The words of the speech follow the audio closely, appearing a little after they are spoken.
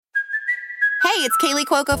Hey, it's Kaylee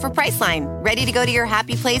Cuoco for Priceline. Ready to go to your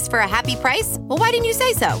happy place for a happy price? Well, why didn't you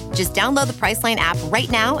say so? Just download the Priceline app right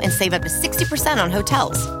now and save up to 60% on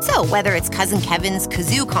hotels. So whether it's Cousin Kevin's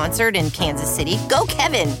Kazoo Concert in Kansas City, go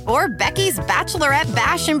Kevin, or Becky's Bachelorette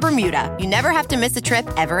Bash in Bermuda, you never have to miss a trip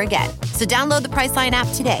ever again. So download the Priceline app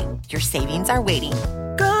today. Your savings are waiting.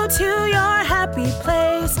 Go to your happy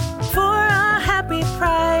place for a happy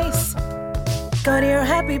price. Go to your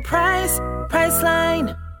happy price,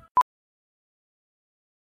 Priceline.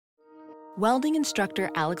 Welding instructor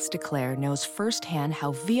Alex DeClaire knows firsthand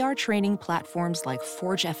how VR training platforms like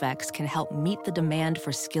ForgeFX can help meet the demand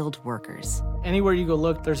for skilled workers. Anywhere you go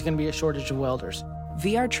look, there's going to be a shortage of welders.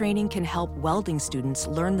 VR training can help welding students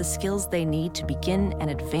learn the skills they need to begin and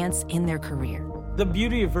advance in their career. The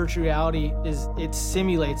beauty of virtual reality is it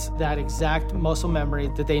simulates that exact muscle memory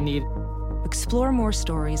that they need. Explore more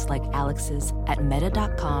stories like Alex's at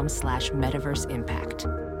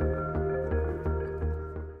meta.com/metaverseimpact.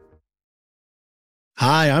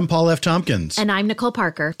 Hi, I'm Paul F. Tompkins. And I'm Nicole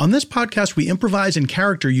Parker. On this podcast, we improvise in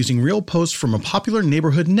character using real posts from a popular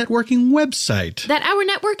neighborhood networking website That our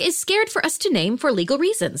network is scared for us to name for legal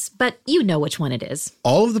reasons, but you know which one it is.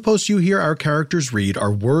 All of the posts you hear our characters read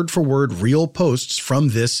are word-for-word real posts from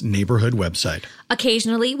this neighborhood website.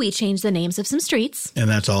 Occasionally, we change the names of some streets. And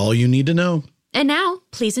that's all you need to know. And now,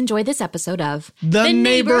 please enjoy this episode of The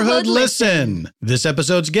Neighborhood Listen. This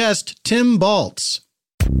episode's guest, Tim Baltz.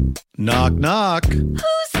 Knock, knock. Who's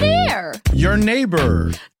there? Your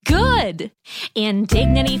neighbor. Good. In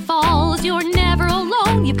Dignity Falls, you're never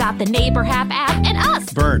alone. You've got the Neighbor Hap app and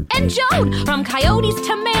us. Bert. And Joan. From coyotes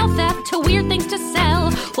to mail theft to weird things to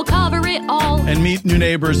sell, we'll cover it all. And meet new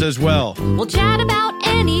neighbors as well. We'll chat about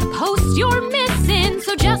any post you're missing,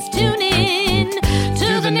 so just tune in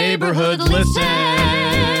to the Neighborhood Listen.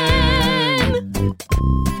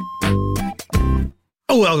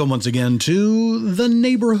 Welcome once again to The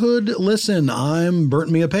Neighborhood Listen. I'm Bert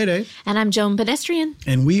Mia Payday. And I'm Joan Pedestrian.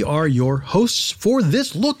 And we are your hosts for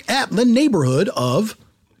this look at the neighborhood of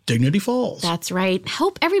Dignity Falls. That's right.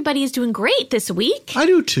 Hope everybody is doing great this week. I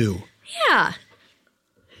do too. Yeah.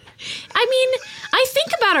 I mean, I think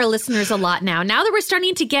about our listeners a lot now. Now that we're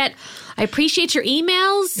starting to get, I appreciate your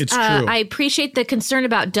emails. It's true. I appreciate the concern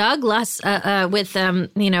about Doug with, I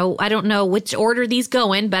don't know which order these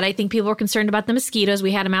go in, but I think people were concerned about the mosquitoes.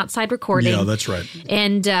 We had him outside recording. Yeah, that's right.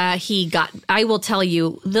 And I will tell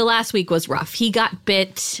you, the last week was rough. He got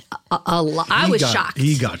bit a lot. I was shocked.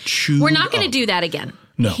 He got chewed We're not going to up. do that again.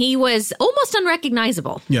 No. He was almost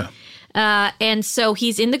unrecognizable. Yeah. And so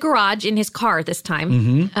he's in the garage in his car this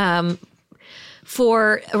time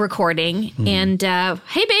for a recording. And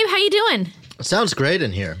hey, babe, how you doing? It sounds great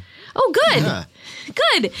in here. Oh, good. Yeah.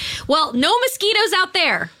 Good. Well, no mosquitoes out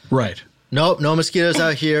there. Right. Nope, no mosquitoes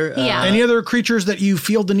out here. Yeah. Any other creatures that you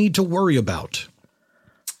feel the need to worry about?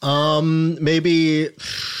 Maybe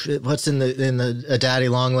what's in the daddy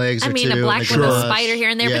long legs? I mean, a black widow widow spider here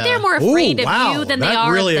and there, but they're more afraid of you than they are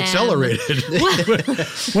that really of them. accelerated.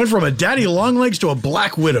 Went from a daddy longlegs to a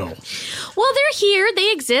black widow. Well, they're here.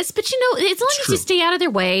 They exist. But, as long as true. you stay out of their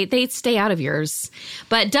way, they stay out of yours.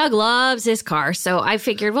 But Doug loves his car. So I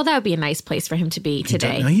figured, well, that would be a nice place for him to be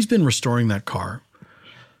today. Now, he's been restoring that car.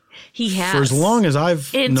 He has. For as long as I've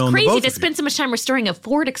It's known crazy the both to of spend so much time restoring a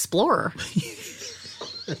Ford Explorer.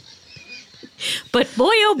 But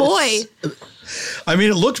boy, oh boy. I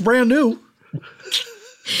mean, it looks brand new.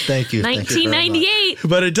 Thank you. 1998.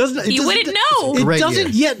 But it doesn't. You wouldn't know. It Great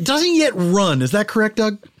doesn't yet run. Is that correct,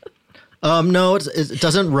 Doug? No, it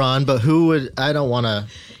doesn't run, but who would, I don't want to,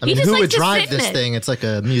 just who likes would to drive sit in this it. thing? It's like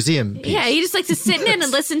a museum piece. Yeah, he just likes to sit in it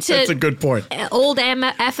and listen to That's a good point. old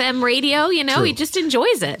FM radio, True. he just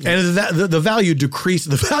enjoys it. And the value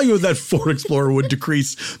decreased. The value of that Ford Explorer would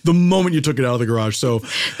decrease the moment you took it out of the garage. So,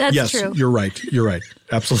 That's yes, true. You're right.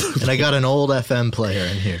 Absolutely. And I got an old FM player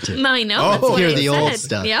in here, too. I know. That's what hear he the said. old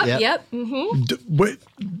stuff. Yep. Mm-hmm. Wait,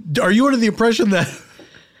 are you under the impression that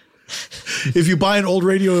if you buy an old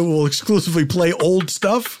radio, it will exclusively play old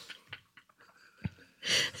stuff?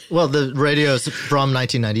 Well, the radio's from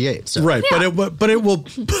 1998. So. Right, Yeah. but it will.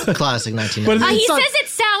 Classic 1998. But He it's not- says it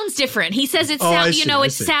sounds different. He says it Oh, I sounds, see, I it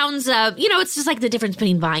see. sounds, it's just like the difference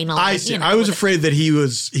between vinyl. I and, see. I was afraid that he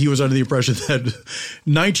was under the impression that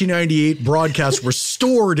 1998 broadcasts were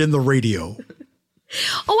stored in the radio.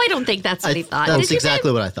 Oh, I don't think that's what he thought. That's Did you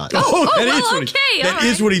exactly what I thought. That well, is what okay, he, all that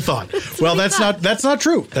is right. what he thought. Well, that's not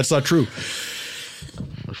true. That's not true.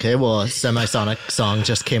 Okay, well, a semisonic song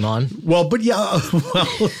just came on. Well, but yeah, We'll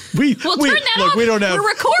turn that look, off. we don't have. We're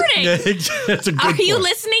recording. Yeah, that's a good Are you point.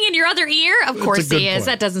 listening in your other ear? Of course he is. Point.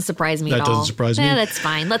 That doesn't surprise me at all. That doesn't surprise me. That's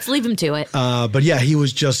fine. Let's leave him to it. But yeah, he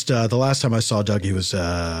was just, the last time I saw Doug, he was,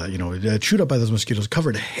 chewed up by those mosquitoes,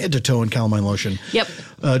 covered head to toe in calamine lotion. Yep.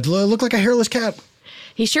 Looked like a hairless cat.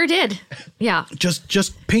 He sure did. Yeah.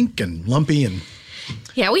 Just pink and lumpy and...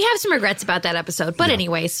 Yeah, we have some regrets about that episode. But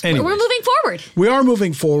anyways, we're moving forward. We are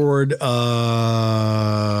moving forward.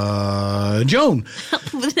 Joan.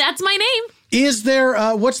 That's my name. Is there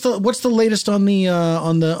what's the latest on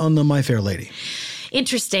the My Fair Lady?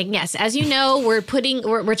 Interesting. Yes. As you know, we're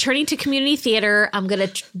returning to community theater. I'm going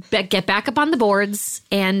to get back up on the boards,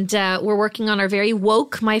 and we're working on our very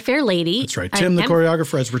woke My Fair Lady. That's right. Tim, the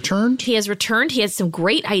choreographer, has returned. He has returned. He has some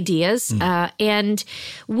great ideas, and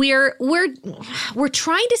we're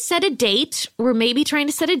trying to set a date. We're maybe trying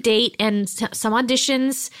to set a date and some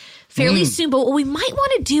auditions fairly soon. But what we might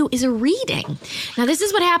want to do is a reading. Now, this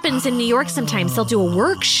is what happens in New York sometimes. They'll do a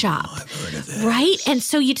workshop. I've heard of this. Right? And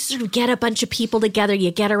so you just sort of get a bunch of people together.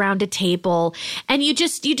 You get around a table and you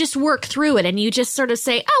just work through it. And you just sort of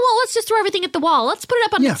say, oh, well, let's just throw everything at the wall. Let's put it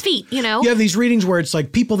up on its feet, You have these readings where it's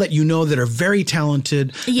like people that you know that are very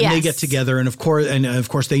talented. Yes. And they get together. And of course,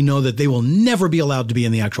 they know that they will never be allowed to be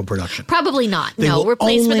in the actual production. Probably not. No,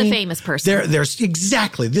 replaced with a famous person. There's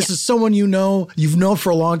exactly. This is someone you've known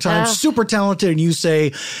for a long time. Super talented, and you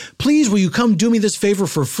say, please, will you come do me this favor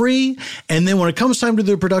for free? And then when it comes time to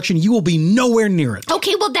the production, you will be nowhere near it.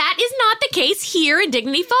 Okay, well, that is not the case here in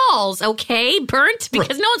Dignity Falls, okay? Burnt,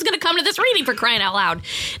 because no one's going to come to this reading for crying out loud.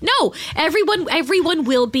 No, everyone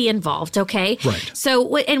will be involved, okay? Right.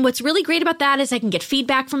 So, and what's really great about that is I can get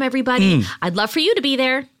feedback from everybody. I'd love for you to be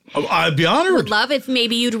there. I'd be honored. Would love if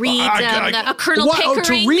maybe you'd read a Colonel Pickering.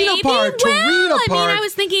 To read a part. I mean, I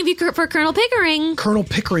was thinking of you for Colonel Pickering. Colonel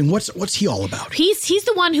Pickering, what's he all about? He's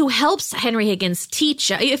the one who helps Henry Higgins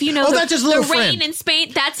teach. If you know that's his little friend. Rain in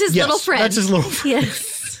Spain, that's his little friend. That's his little friend.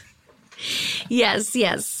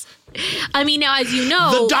 Yes. I mean, now, as you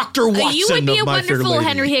know, the Dr. Watson you would be a My Fair wonderful Lady.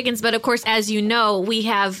 Henry Higgins, but of course, as you know, we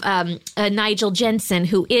have Nigel Jensen,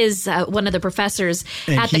 who is one of the professors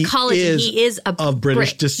at the college. He is of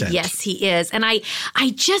British descent. Yes, he is. And I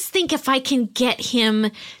just think if I can get him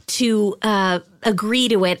to agree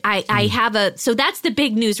to it, I have so that's the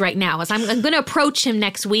big news right now. Is I'm going to approach him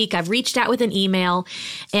next week. I've reached out with an email,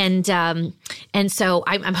 and so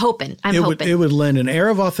I'm hoping. It would lend an air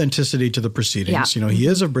of authenticity to the proceedings. Yeah. He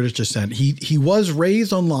is of British descent. He was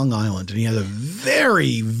raised on Long Island, and he has a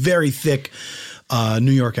very, very thick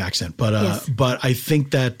New York accent. But I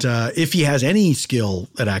think that if he has any skill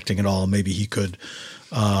at acting at all, maybe he could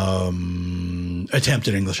attempt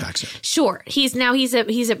an English accent. Sure. He's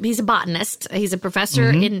a botanist. He's a professor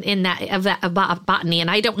in botany,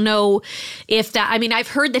 and I don't know if that. I mean, I've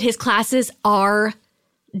heard that his classes are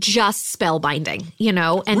just spellbinding,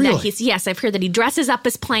 and really? that I've heard that he dresses up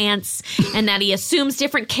as plants and that he assumes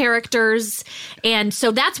different characters. And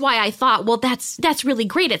so that's why I thought, well, that's really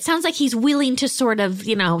great. It sounds like he's willing to sort of,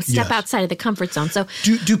 step outside of the comfort zone. So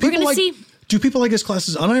do we're going to see. Do people like his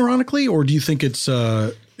classes unironically, or do you think it's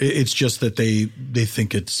just that they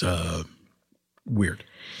think it's weird?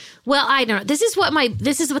 Well, I don't know. This is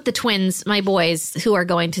what the twins, my boys who are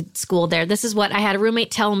going to school there, this is what I had a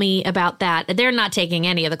roommate tell me about that. They're not taking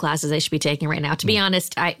any of the classes they should be taking right now. To be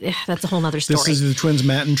honest, that's a whole nother story. This is the twins,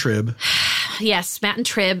 Matt and Trib. Yes, Matt and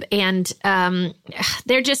Trib. And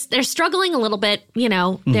they're struggling a little bit.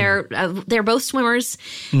 They're both swimmers,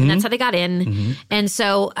 and that's how they got in. And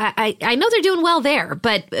so I know they're doing well there,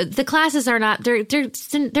 but the classes are not, they're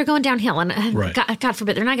going downhill. And right. God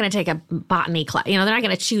forbid, they're not going to take a botany class. They're not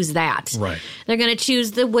going to choose that. Right. They're going to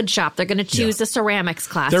choose the wood shop. They're going to choose the ceramics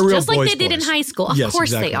class. They're real just like boys, they did in high school. Of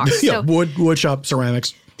course exactly. they are. Yeah, wood shop,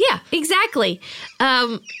 ceramics. Yeah, exactly.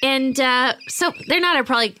 So they're not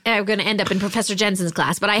probably going to end up in Professor Jensen's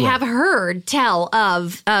class, but I have heard tell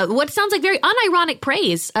of what sounds like very unironic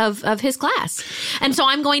praise of his class. And so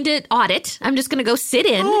I'm going to audit. I'm just going to go sit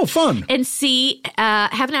in. Oh, fun. And see.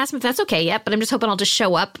 Haven't asked him if that's okay yet, but I'm just hoping I'll just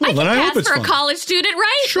show up. Well, I can pass for a college student,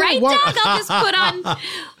 right? Sure, right, why- Doug?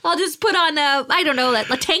 I'll just put on I don't know,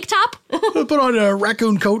 a tank top. Put on a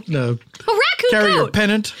raccoon coat and carry your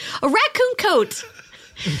pennant. A raccoon coat.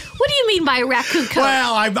 What do you mean by a raccoon coat?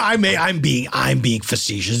 Well, I'm being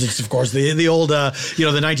facetious. It's of course the old the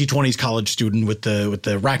 1920s college student with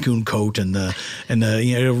the raccoon coat and the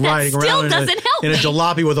riding around in a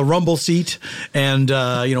jalopy with a rumble seat and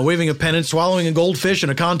waving a pennant, swallowing a goldfish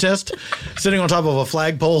in a contest, sitting on top of a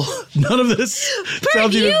flagpole. None of this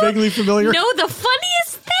sounds even vaguely familiar. No, the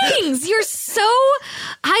funniest thing things. You're so,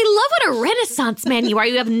 I love what a Renaissance man you are.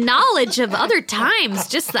 You have knowledge of other times.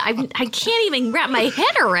 Just that I can't even wrap my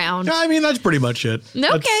head around. I mean, that's pretty much it.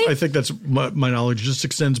 Okay. I think that's my knowledge just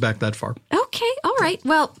extends back that far. Okay. All right.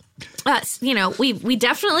 Well, we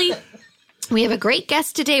definitely... We have a great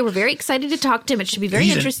guest today. We're very excited to talk to him. It should be very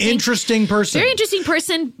interesting. An interesting person. Very interesting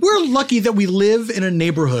person. We're lucky that we live in a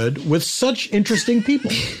neighborhood with such interesting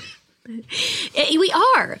people. We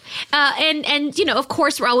are. And of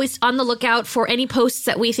course, we're always on the lookout for any posts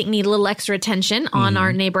that we think need a little extra attention on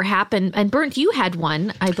our neighbor Hap. And Bernd, you had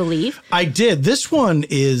one, I believe. I did. This one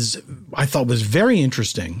I thought was very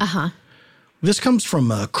interesting. Uh-huh. This comes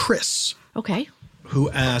from Chris. Okay.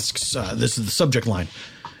 Who asks, this is the subject line,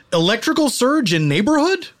 electrical surge in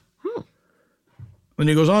neighborhood? And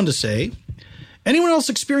he goes on to say, anyone else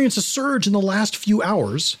experience a surge in the last few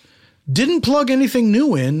hours, didn't plug anything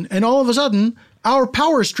new in, and all of a sudden, our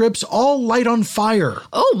power strips all light on fire.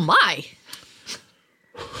 Oh, my.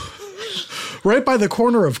 Right by the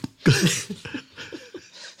corner of...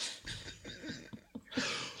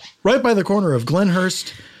 right by the corner of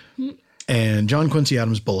Glenhurst and John Quincy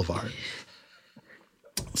Adams Boulevard.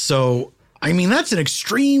 So... I mean, that's an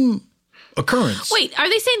extreme occurrence. Wait, are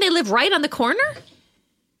they saying they live right on the corner?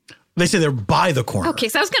 They say they're by the corner. Okay,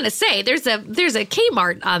 so I was going to say, there's a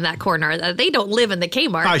Kmart on that corner. They don't live in the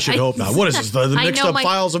Kmart. I should hope not. What is this, the mixed up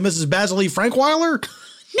files of Mrs. Basil E. Frankweiler?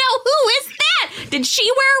 No, who is that? Did she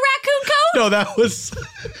wear a raccoon coat? No, that was...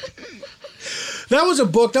 That was a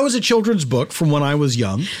book. That was a children's book from when I was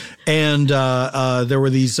young. And there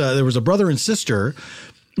was a brother and sister...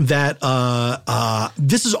 that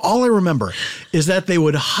this is all I remember is that they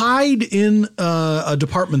would hide in a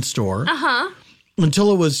department store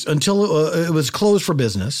until it was closed for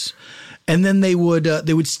business, and then they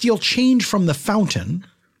would steal change from the fountain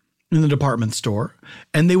in the department store,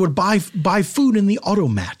 and they would buy food in the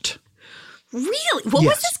automat. Really? What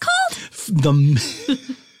was this called?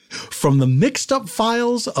 From the mixed up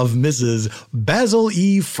files of Mrs. Basil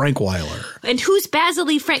E. Frankweiler. And who's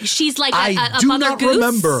Basil E. Frank? She's like a Mother Goose? I do not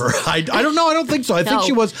remember. I don't know. I don't think so. I think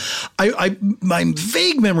she was, my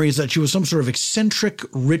vague memory is that she was some sort of eccentric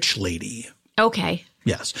rich lady. Okay.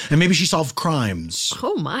 Yes. And maybe she solved crimes.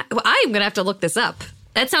 Oh my. Well, I'm going to have to look this up.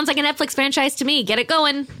 That sounds like a Netflix franchise to me. Get it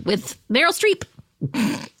going with Meryl Streep.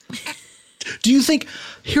 Do you think,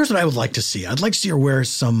 here's what I would like to see. I'd like to see her wear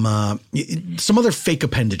some other fake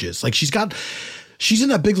appendages. Like she's in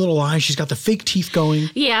that big little eye. She's got the fake teeth going.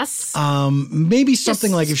 Yes. Maybe something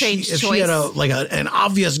just like if she had an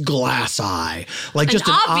obvious glass eye, like just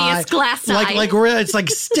an obvious glass eye, like where it's like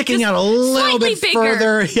sticking out a little bit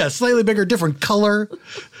further. Yeah, slightly bigger, different color.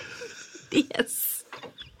 Yes.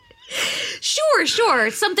 Sure.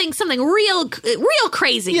 Something real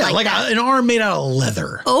crazy. Yeah, like an arm made out of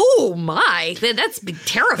leather. Oh my, that's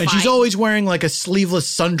terrifying. And she's always wearing like a sleeveless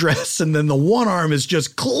sundress, and then the one arm is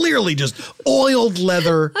just clearly just oiled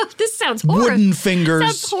leather. Oh, this sounds wooden fingers.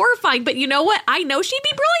 Sounds horrifying, but you know what? I know she'd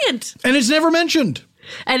be brilliant. And it's never mentioned.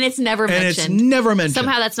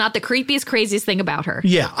 Somehow that's not the creepiest, craziest thing about her.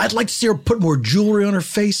 Yeah, I'd like to see her put more jewelry on her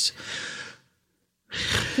face.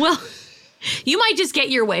 Well... You might just get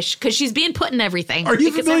your wish because she's being put in everything. Are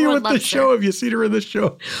you familiar with this show? Have you seen her in this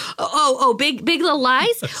show? Oh, Big Little Lies?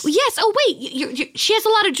 Yes. Oh, wait. She has a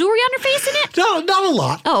lot of jewelry on her face in it? No, not a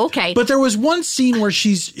lot. Oh, okay. But there was one scene where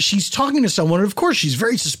she's talking to someone, and of course she's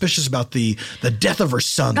very suspicious about the death of her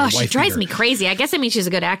son. Oh, she drives me crazy. I guess she's a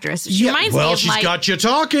good actress. She reminds me of she's got you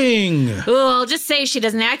talking. Oh, I'll just say she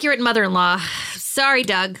does an accurate mother-in-law. Sorry,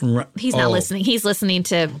 Doug. He's not listening. He's listening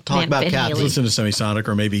to Talk about cats. Listen to Semisonic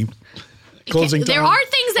or maybe... Closing there time. are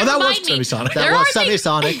things that remind me. Semisonic. That was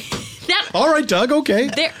Semisonic. All right, Doug. Okay.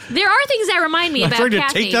 There are things that remind me about Kathy. I'm trying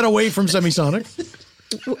to take that away from Semisonic.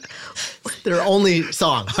 Their only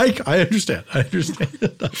song. I understand. I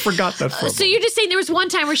forgot that. So you're just saying there was one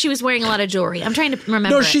time where she was wearing a lot of jewelry. I'm trying to remember.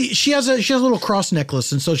 No, she has a little cross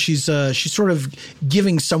necklace, and so she's sort of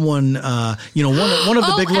giving someone one of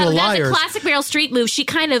the Big Little Liars. That's a classic Meryl Streep move. She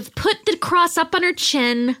kind of put the cross up on her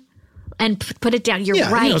chin. And put it down. You're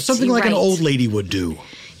right. Something like an old lady would do.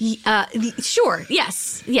 Sure.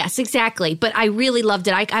 Yes, exactly. But I really loved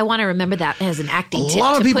it. I want to remember that as an acting tip. A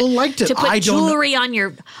lot of people liked it. To put jewelry on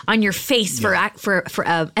your face for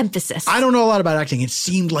emphasis. I don't know a lot about acting. It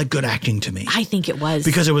seemed like good acting to me. I think it was.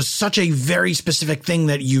 Because it was such a very specific thing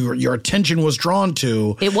that your attention was drawn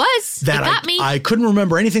to. It was. It got me. I couldn't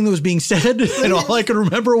remember anything that was being said. And all I could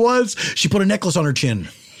remember was she put a necklace on her chin.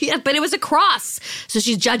 Yeah, but it was a cross. So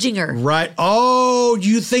she's judging her. Right. Oh,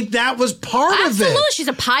 you think that was part of it? Absolutely. She's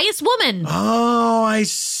a pious woman. Oh, I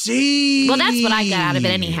see. Well, that's what I got out of it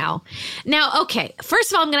anyhow. Now, okay.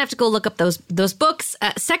 First of all, I'm going to have to go look up those books.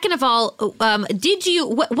 Second of all,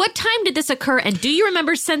 what time did this occur? And do you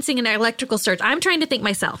remember sensing an electrical surge? I'm trying to think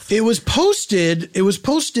myself. It was posted.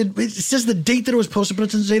 It says the date that it was posted, but it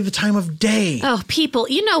doesn't say the time of day. Oh, people,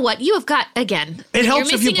 you know what? You have got, again, it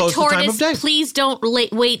helps you're if you missing post a tortoise. The time of day. Please don't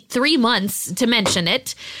wait 3 months to mention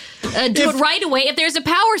it. Do it right away. If there's a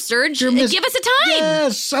power surge, give us a time.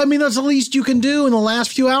 Yes. I mean, that's the least you can do in the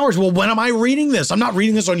last few hours. Well, when am I reading this? I'm not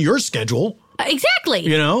reading this on your schedule. Exactly.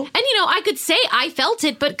 You know? And, I could say I felt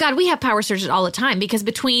it, but God, we have power surges all the time because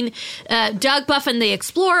between Doug buffing the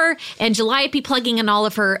Explorer and Calliope plugging in all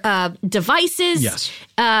of her devices, yes.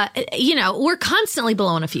 We're constantly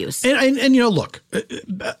blowing a fuse. And look,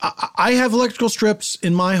 I have electrical strips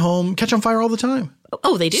in my home catch on fire all the time.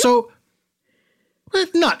 Oh, they do? So,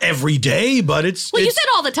 not every day, but it's... Well, you said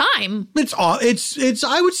all the time. It's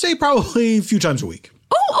I would say probably a few times a week.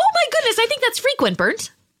 Oh my goodness. I think that's frequent, Bernd.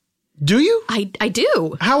 Do you? I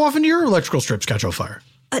do. How often do your electrical strips catch on fire?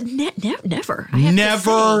 Never.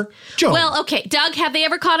 Never. Joe. Well, okay. Doug, have they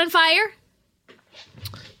ever caught on fire?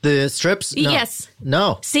 The strips? No. Yes.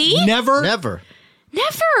 No. See? Never? Never.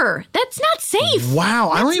 Never. That's not safe. Wow.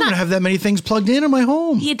 I don't even have that many things plugged in my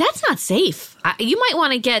home. Yeah, that's not safe. You might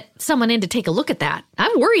want to get someone in to take a look at that.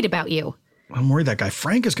 I'm worried about you. I'm worried that guy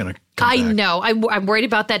Frank is going to come back. I know. I'm worried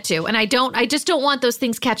about that too. And I just don't want those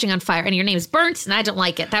things catching on fire. And your name is Burnt, and I don't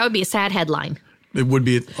like it. That would be a sad headline. It would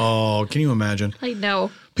be. Oh, can you imagine? I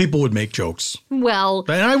know. People would make jokes. Well.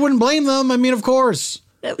 And I wouldn't blame them. I mean, of course.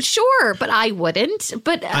 Sure, but I wouldn't.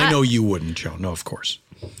 But I know you wouldn't, Joe. No, of course.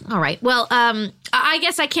 All right. Well, I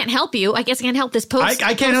guess I can't help you. I guess I can't help this poster.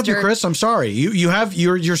 I can't help you, Chris. I'm sorry.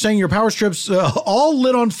 You're saying your power strips all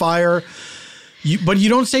lit on fire. But you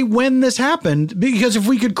don't say when this happened, because if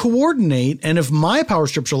we could coordinate and if my power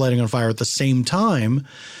strips are lighting on fire at the same time,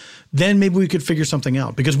 then maybe we could figure something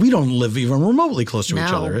out, because we don't live even remotely close to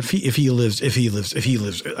each other. If he lives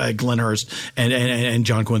at Glenhurst and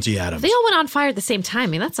John Quincy Adams. They all went on fire at the same time. I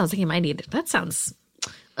mean, that sounds like you might need it. That sounds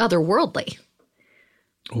otherworldly.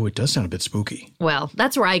 Oh, it does sound a bit spooky. Well,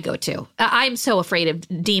 that's where I go to. I'm so afraid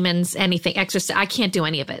of demons, anything, exorcist. I can't do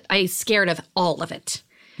any of it. I'm scared of all of it.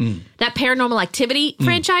 That Paranormal Activity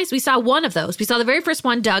franchise, we saw one of those. We saw the very first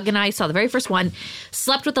one. Doug and I saw the very first one,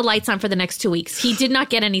 slept with the lights on for the next 2 weeks. He did not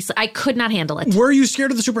get any. I could not handle it. Were you scared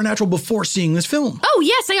of the supernatural before seeing this film? Oh,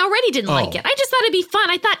 yes. I already didn't like it. I just thought it'd be fun.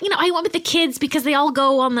 I thought, I went with the kids because they all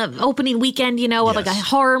go on the opening weekend, of like a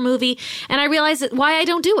horror movie. And I realized why I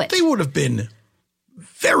don't do it. They would have been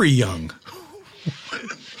very young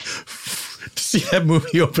to see that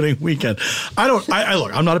movie opening weekend. Look,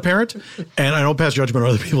 I'm not a parent, and I don't pass judgment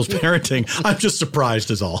on other people's parenting. I'm just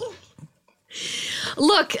surprised is all.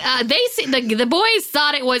 Look, the boys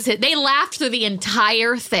thought it was. They laughed through the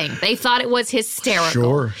entire thing. They thought it was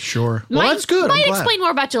hysterical. Sure. Well, that's good. Might explain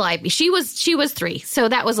more about Calliope. She was 3, so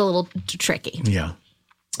that was a little tricky. Yeah.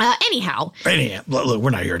 Anyhow, look, we're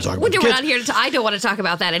not here to talk about. We're not here to. I don't want to talk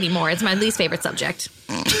about that anymore. It's my least favorite subject.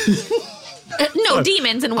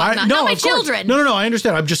 Demons and whatnot. Not my children. No. I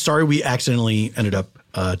understand. I'm just sorry we accidentally ended up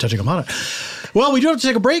touching upon it. Well, we do have to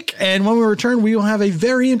take a break, and when we return, we will have a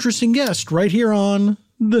very interesting guest right here on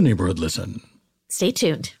The Neighborhood Listen. Stay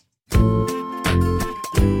tuned.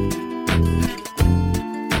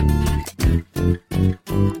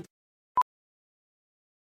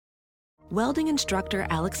 Welding instructor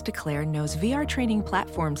Alex DeClaire knows VR training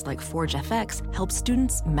platforms like Forge FX help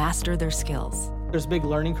students master their skills. There's a big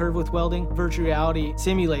learning curve with welding. Virtual reality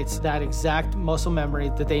simulates that exact muscle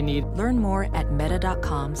memory that they need. Learn more at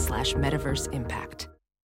meta.com/metaverseimpact.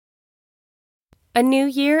 A new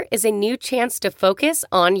year is a new chance to focus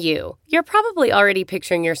on you. You're probably already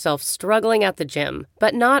picturing yourself struggling at the gym,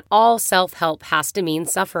 but not all self-help has to mean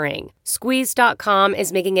suffering. Squeeze.com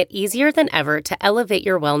is making it easier than ever to elevate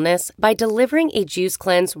your wellness by delivering a juice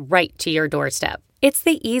cleanse right to your doorstep. It's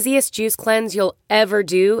the easiest juice cleanse you'll ever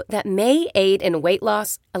do that may aid in weight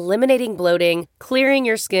loss, eliminating bloating, clearing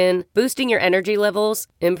your skin, boosting your energy levels,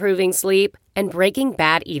 improving sleep, and breaking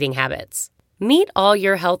bad eating habits. Meet all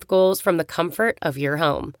your health goals from the comfort of your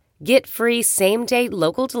home. Get free same-day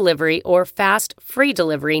local delivery or fast free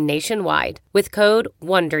delivery nationwide with code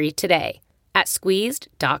WONDERY today at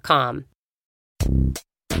squeezed.com.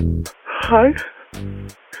 Hi,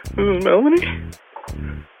 this is Melanie.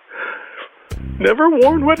 Never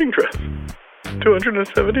worn wedding dress,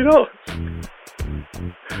 $270.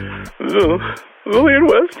 Lillian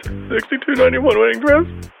West, $62.91 wedding dress.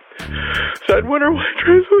 Side winter white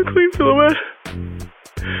dress with a clean silhouette,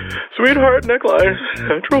 Sweetheart neckline,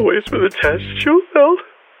 natural waist with attached shoe belt.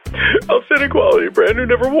 Outstanding quality, brand new,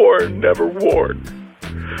 never worn, never worn.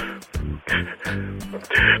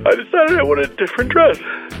 I decided I wanted a different dress.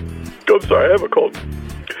 I'm sorry, I have a cold.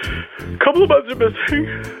 Couple of buttons are missing.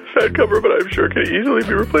 Sad cover, but I'm sure can easily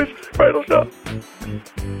be replaced with a bridal shop.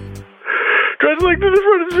 Dress length in the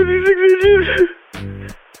front is 56 inches.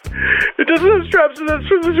 It doesn't have straps, and that's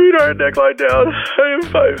from the Sweetheart neckline down. I am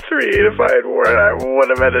 5'3", and if I had worn it, I would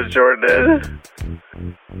have had to shorten it.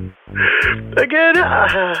 Again,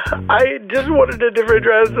 I just wanted a different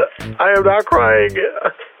dress. I am not crying.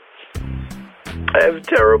 I have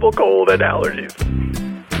terrible cold and allergies.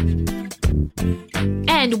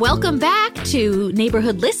 And welcome back to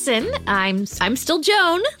Neighborhood Listen. I'm still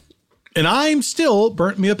Joan. And I'm still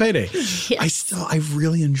Burnt Me a Payday. Yes. I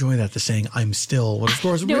really enjoy that, the saying, I'm still. Well, of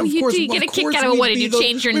course, no, you do. You get a kick out of what? Did you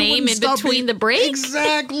change your name in between the breaks?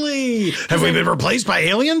 Exactly. Have we been replaced by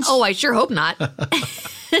aliens? Oh, I sure hope not.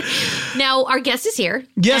 Now, our guest is here.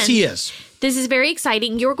 Yes, he is. This is very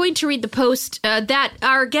exciting. You're going to read the post that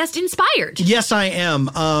our guest inspired. Yes, I am.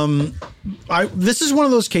 This is one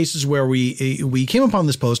of those cases where we came upon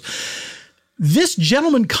this post. This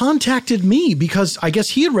gentleman contacted me because I guess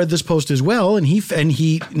he had read this post as well, and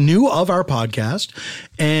he knew of our podcast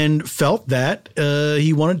and felt that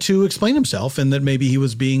he wanted to explain himself and that maybe he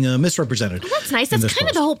was being misrepresented. Well, that's nice. That's kind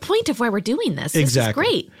of the whole point of why we're doing this. Exactly.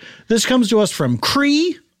 This is great. This comes to us from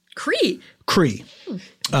Cree. Cree.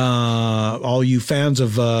 All you fans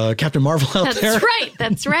of Captain Marvel out there.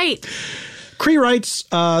 That's right. Cree writes,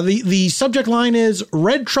 the subject line is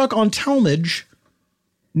Red Truck on Talmadge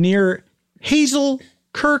near Hazel,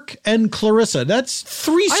 Kirk, and Clarissa. That's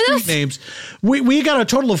 3 street names. We got a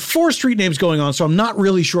total of 4 street names going on, so I'm not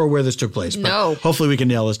really sure where this took place. But hopefully we can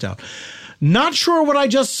nail this down. Not sure what I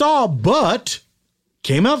just saw, but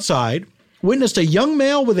came outside, witnessed a young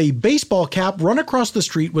male with a baseball cap run across the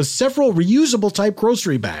street with several reusable type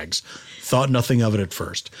grocery bags. Thought nothing of it at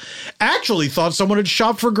first. Actually thought someone had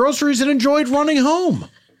shopped for groceries and enjoyed running home.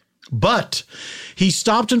 But he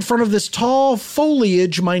stopped in front of this tall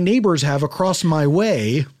foliage my neighbors have across my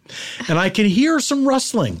way, and I can hear some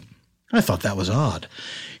rustling. I thought that was odd.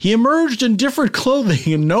 He emerged in different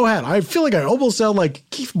clothing and no hat. I feel like I almost sound like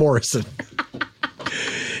Keith Morrison.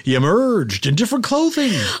 He emerged in different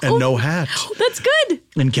clothing and no hat. That's good.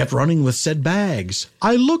 And kept running with said bags.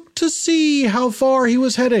 I looked to see how far he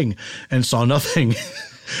was heading and saw nothing.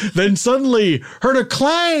 Then suddenly heard a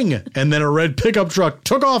clang, and then a red pickup truck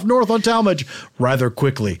took off north on Talmadge rather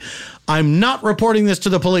quickly. I'm not reporting this to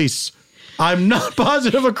the police. I'm not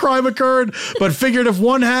positive a crime occurred, but figured if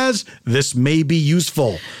one has, this may be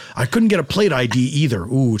useful. I couldn't get a plate ID either.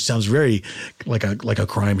 Ooh, it sounds very like a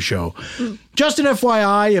crime show. Just an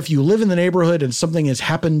FYI, if you live in the neighborhood and something has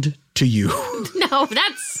happened to you. No,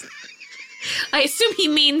 that's... I assume he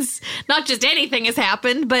means not just anything has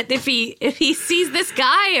happened, but if he sees this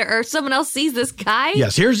guy or someone else sees this guy.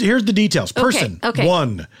 Yes, here's the details. Person, okay.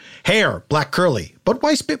 1, hair, black curly, but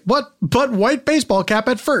white baseball cap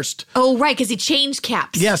at first. Oh, right, because he changed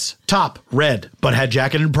caps. Yes, top, red, but had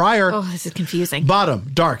jacketed prior. Oh, this is confusing. Bottom,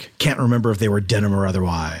 dark, can't remember if they were denim or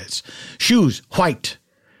otherwise. Shoes, white.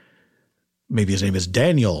 Maybe his name is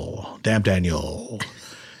Daniel. Damn Daniel.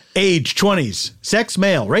 Age, 20s. Sex,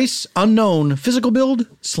 male. Race, unknown. Physical build,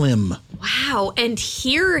 slim. Wow, and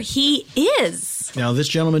here he is. Now, this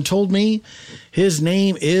gentleman told me his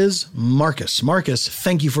name is Marcus. Marcus,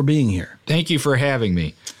 thank you for being here. Thank you for having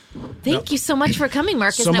me. Thank you so much for coming,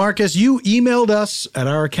 Marcus. So, Marcus, you emailed us at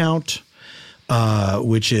our account,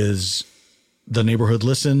 which is the Neighborhood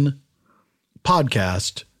Listen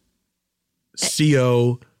podcast,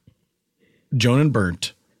 CO Joan and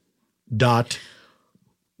Burnt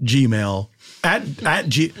 .gmail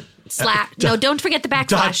no, don't forget the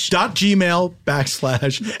backslash. .gmail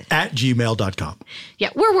 /@gmail.com. Yeah,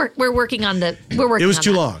 we're working on the It was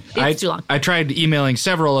too long. It's too long. I tried emailing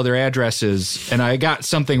several other addresses and I got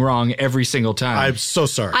something wrong every single time. I'm so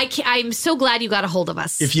sorry. I'm so glad you got a hold of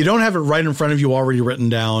us. If you don't have it right in front of you already written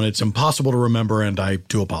down, it's impossible to remember, and I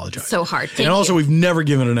do apologize. So hard. Thank and also, you. we've never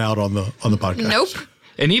given it out on the podcast. Nope.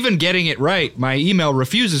 And even getting it right, my email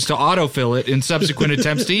refuses to autofill it in subsequent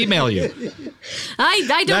attempts to email you. I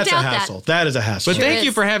don't That's doubt a hassle. that. That is a hassle. But thank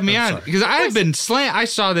you for having me on, because I have been I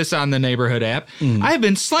saw this on the Neighborhood app. I have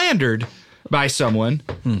been slandered by someone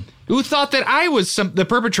who thought that I was the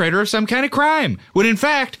perpetrator of some kind of crime, when in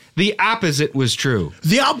fact the opposite was true.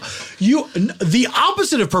 The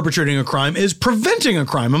opposite of perpetrating a crime is preventing a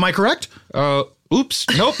crime. Am I correct? Oops.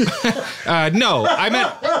 Nope. No, I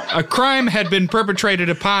meant a crime had been perpetrated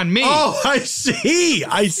upon me. Oh, I see.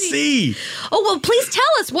 Oh, well, please tell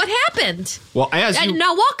us what happened. Well,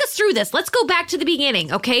 now walk us through this. Let's go back to the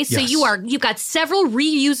beginning, okay? So Yes. you've got several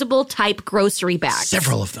reusable type grocery bags.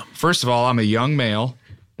 Several of them. First of all, I'm a young male.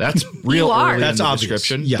 That's real You are. early That's in the obvious.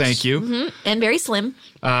 description. Yes. Thank you. Mm-hmm. And very slim.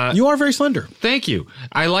 You are very slender. Thank you.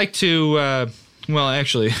 I like to, well,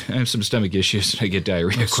 actually, I have some stomach issues. I get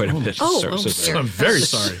diarrhea quite a bit. I'm very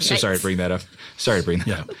sorry. So sorry to bring that up. Sorry to bring that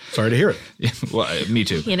Yeah. up. Sorry to hear it. Well, me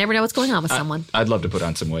too. You never know what's going on with someone. I'd love to put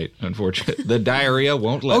on some weight, unfortunately. The diarrhea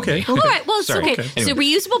won't let me. All right, well, it's Sorry. okay.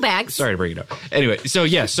 Anyway. So reusable bags. Sorry to bring it up. Anyway, so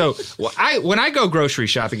when I go grocery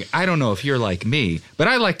shopping, I don't know if you're like me, but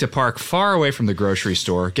I like to park far away from the grocery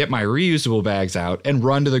store, get my reusable bags out, and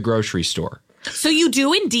run to the grocery store. So you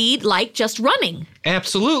do indeed like just running.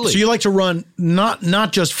 Absolutely. So you like to run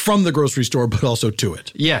not just from the grocery store, but also to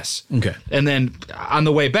it. Yes. Okay. And then on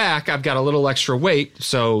the way back, I've got a little extra weight,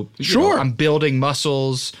 so Sure. I'm building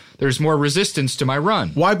muscles. There's more resistance to my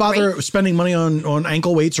run. Why bother spending money on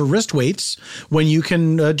ankle weights or wrist weights when you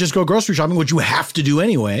can just go grocery shopping, which you have to do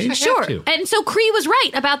anyway? Sure. to. And so Cree was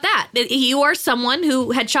right about that. You are someone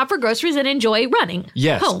who had shopped for groceries and enjoy running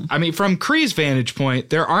Yes. home. I mean, from Cree's vantage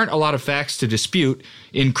point, there aren't a lot of facts to dispute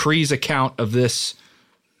in Cree's account of this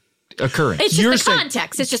occurrence. It's just the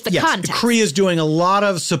context. It's just the context. Cree is doing a lot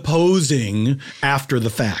of supposing after the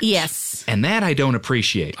fact. Yes. And that I don't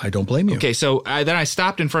appreciate. I don't blame you. Okay, so then I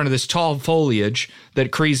stopped in front of this tall foliage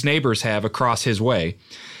that Cree's neighbors have across his way,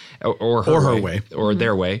 or her way, or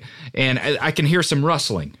their way, and I can hear some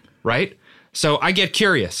rustling, right? So I get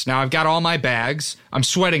curious. Now I've got all my bags. I'm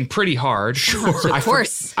sweating pretty hard. Sure, of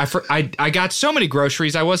course. I got so many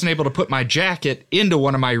groceries, I wasn't able to put my jacket into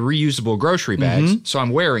one of my reusable grocery bags, so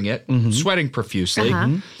I'm wearing it, sweating profusely,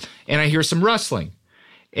 and I hear some rustling.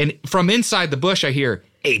 And from inside the bush, I hear,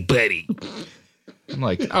 "Hey, buddy." I'm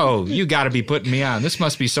like, oh, you got to be putting me on. This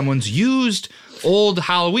must be someone's used old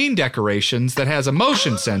Halloween decorations that has a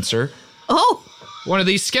motion sensor. Oh. One of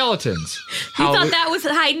these skeletons. You thought that was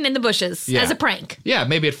hiding in the bushes as a prank. Yeah,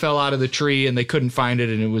 maybe it fell out of the tree and they couldn't find it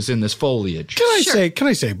and it was in this foliage. Can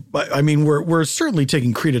I say, I mean, we're certainly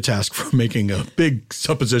taking Cree to task for making a big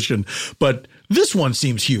supposition, but this one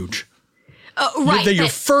seems huge. Right. Your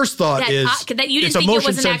first thought is that you didn't it's a think it motion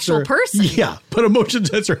was an sensor, actual person. Yeah, put a motion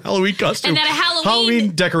sensor Halloween costume. And then a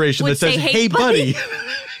Halloween decoration that would says, say, "Hey, buddy."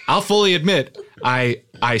 I'll fully admit, I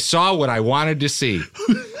saw what I wanted to see.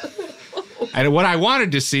 And what I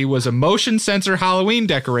wanted to see was a motion sensor Halloween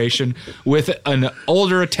decoration with an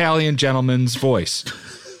older Italian gentleman's voice.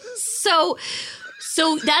 So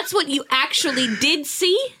that's what you actually did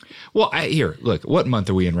see? Well, here, look, what month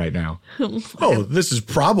are we in right now? Oh, this is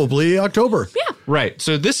probably October. Yeah. Right.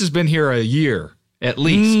 So this has been here a year at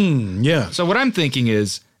least. Yeah. So what I'm thinking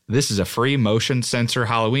is this is a free motion sensor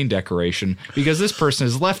Halloween decoration because this person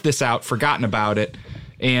has left this out, forgotten about it,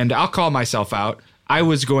 and I'll call myself out. I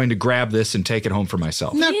was going to grab this and take it home for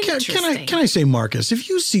myself. Now, can I say, Marcus, if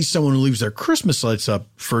you see someone who leaves their Christmas lights up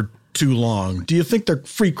for too long, do you think they're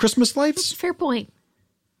free Christmas lights? Fair point.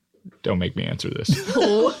 Don't make me answer this.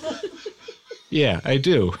 Yeah, I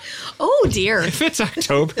do. Oh dear. If it's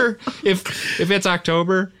October, if it's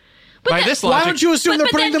October, by this logic, why don't you assume they're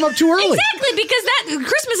putting them up too early? Exactly, because that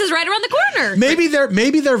Christmas is right around the corner.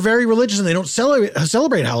 Maybe they're very religious and they don't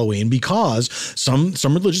celebrate Halloween because some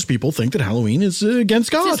religious people think that Halloween is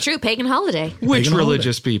against God. This is true. Pagan holiday. Which Pagan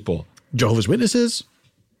religious people? Jehovah's Witnesses.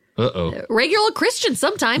 Regular Christians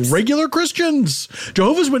sometimes. Regular Christians.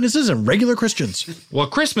 Jehovah's Witnesses and regular Christians. Well,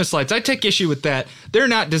 Christmas lights, I take issue with that. They're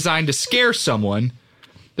not designed to scare someone.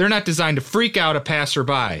 They're not designed to freak out a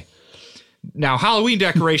passerby. Now, Halloween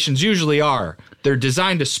decorations usually are. They're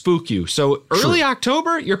designed to spook you. So early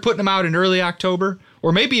October, you're putting them out in early October,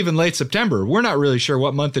 or maybe even late September. We're not really sure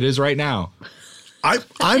what month it is right now.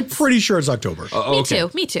 I'm pretty sure it's October.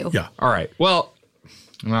 Me too. Yeah. All right. Well,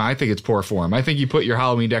 I think it's poor form. I think you put your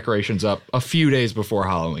Halloween decorations up a few days before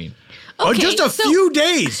Halloween. Just a few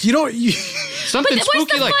days. You don't. Something but spooky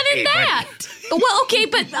what's the like fun in that? Well, okay,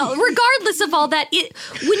 but regardless of all that, when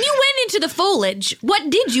you went into the foliage, what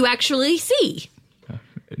did you actually see?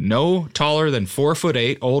 No taller than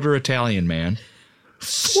 4'8", older Italian man.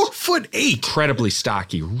 4'8", incredibly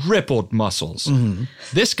stocky, rippled muscles.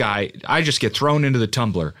 This guy, I just get thrown into the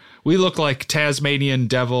tumbler. We look like Tasmanian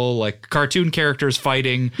devil, like cartoon characters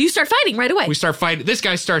fighting. You start fighting right away. We start fighting. This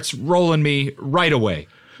guy starts rolling me right away.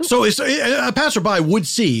 So a passerby would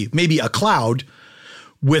see maybe a cloud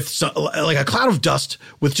with like a cloud of dust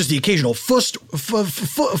with just the occasional foot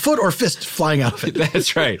or fist flying out of it.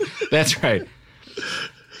 That's right. That's right.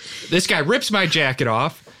 This guy rips my jacket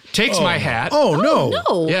off, takes my hat. Oh, no.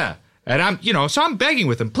 No. Yeah. And I'm begging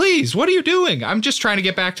with him, please, what are you doing? I'm just trying to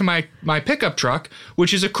get back to my pickup truck,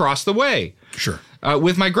 which is across the way. Sure.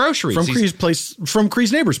 With my groceries. From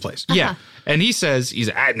Cree's neighbor's place. Yeah. And he says,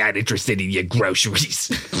 I'm not interested in your groceries.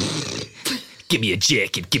 Give me a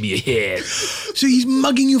jacket. Give me a hat. So he's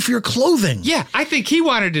mugging you for your clothing. Yeah. I think he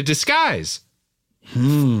wanted a disguise.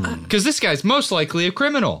 Because this guy's most likely a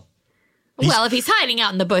criminal. Well, if he's hiding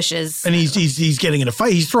out in the bushes. And he's getting in a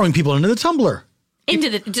fight. He's throwing people into the tumbler. Right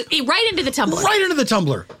into the tumbler. Right into the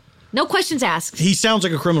tumbler. No questions asked. He sounds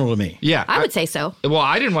like a criminal to me. Yeah. I would say so. Well,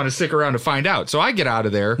 I didn't want to stick around to find out. So I get out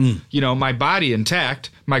of there, my body intact,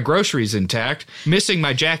 my groceries intact, missing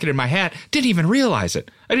my jacket and my hat. Didn't even realize it.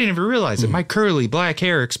 I didn't even realize it. My curly black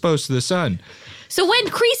hair exposed to the sun. So when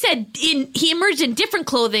Cree said he emerged in different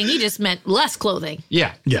clothing, he just meant less clothing.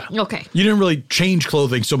 Yeah. Yeah. Okay. You didn't really change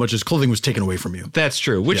clothing so much as clothing was taken away from you. That's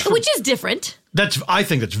true. Which is different. I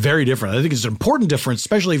think that's very different. I think it's an important difference,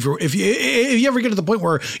 especially if you ever get to the point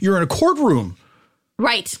where you're in a courtroom.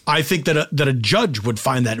 Right. I think that a judge would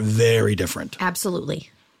find that very different. Absolutely.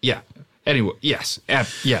 Yeah. Anyway, yes.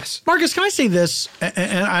 Yes. Marcus, can I say this?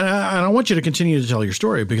 And I want you to continue to tell your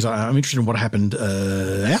story because I'm interested in what happened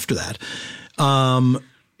after that.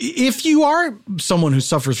 If you are someone who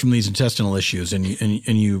suffers from these intestinal issues and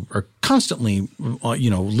you are constantly,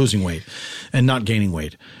 losing weight and not gaining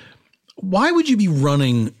weight, why would you be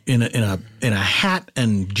running in a hat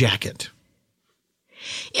and jacket?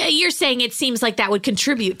 Yeah, you're saying it seems like that would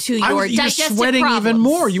contribute to your digestive sweating problems. even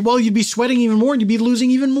more. You'd be sweating even more and you'd be losing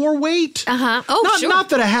even more weight. Oh, sure. Not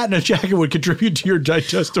that a hat and a jacket would contribute to your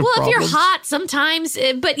digestive problems. Well, if you're hot sometimes,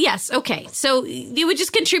 but yes, okay. So it would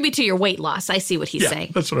just contribute to your weight loss. I see what he's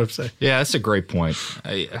saying. That's what I'm saying. Yeah, that's a great point.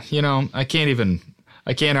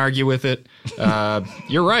 I can't argue with it.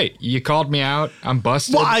 You're right. You called me out. I'm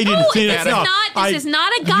busted. Well, I didn't say that. This is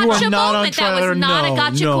not a you gotcha are not moment. On That was not a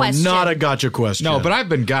gotcha question. Not a gotcha question. No, but I've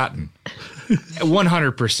been gotten.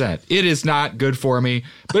 100%. It is not good for me,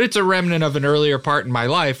 but it's a remnant of an earlier part in my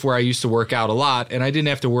life where I used to work out a lot and I didn't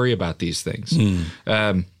have to worry about these things.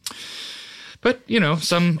 But,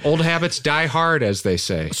 some old habits die hard, as they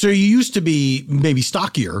say. So you used to be maybe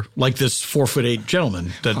stockier, like this 4'8"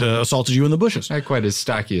 gentleman that assaulted you in the bushes. Not quite as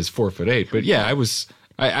stocky as 4'8", but yeah, I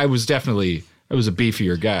was definitely a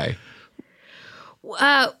beefier guy.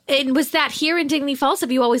 And was that here in Dignity Falls?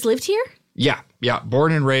 Have you always lived here? Yeah.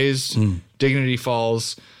 Born and raised, Dignity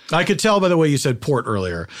Falls. I could tell by the way you said port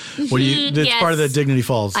earlier. It's part of the Dignity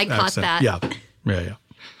Falls I caught accent. that. Yeah.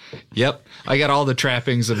 Yep. I got all the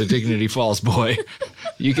trappings of a Dignity Falls boy.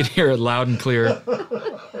 You can hear it loud and clear.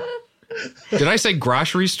 Did I say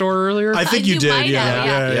grocery store earlier? I think you did.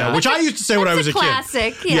 Yeah. Which I used to say when I was a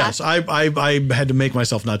classic, kid. yeah. Yes, I had to make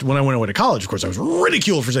myself not. When I went away to college, of course, I was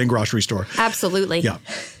ridiculed for saying grocery store. Absolutely. Yeah.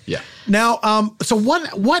 Now, so what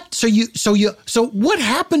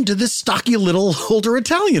happened to this stocky little older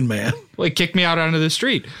Italian man? Well, he kicked me out onto the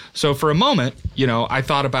street. So for a moment, I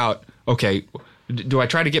thought about, okay, do I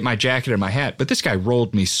try to get my jacket and my hat? But this guy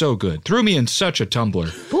rolled me so good, threw me in such a tumbler.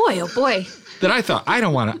 Boy, oh boy. That I thought, I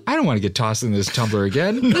don't want to get tossed in this tumbler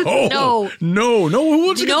again. No. Who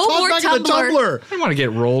wants to get tossed back in the tumbler? I don't want to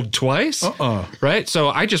get rolled twice. Right? So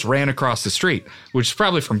I just ran across the street, which is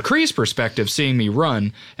probably from Cree's perspective, seeing me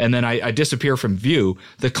run, and then I disappear from view.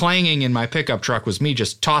 The clanging in my pickup truck was me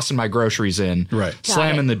just tossing my groceries in,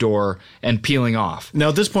 slamming the door, and peeling off. Now,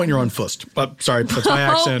 at this point, you're on Fust. Sorry, that's my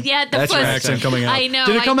accent. Yeah, that's your accent coming out. I know.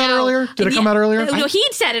 Did it come out earlier? No,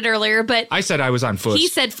 he'd said it earlier, but I said I was on Fust. He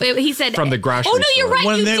said from the grocery Oh no, you're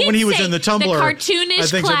store. right. When he was in the tumbler, the cartoonish I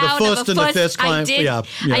think cloud the Fust of a and the fuss. fist climb.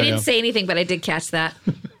 I didn't say anything, but I did catch that.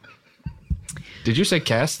 Did you say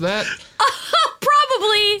cast that?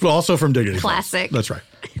 Probably. Well, also from Dignity. Classic. That's right.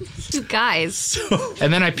 You guys.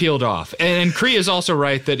 And then I peeled off. And Cree is also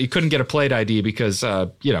right that he couldn't get a plate ID because, I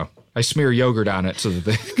smear yogurt on it so that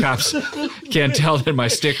the cops can't tell that my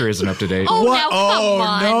sticker isn't up to date. Oh, now come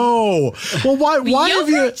on. No. Well, why have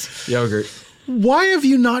you yogurt? Why have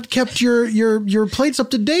you not kept your plates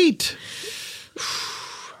up to date?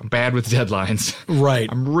 I'm bad with deadlines. Right.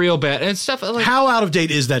 I'm real bad. And stuff like how out of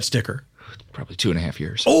date is that sticker? Probably 2.5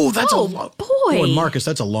 years. Oh, that's a long boy, Marcus,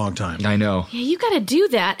 that's a long time. I know. Yeah, you got to do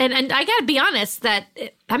that, and I got to be honest that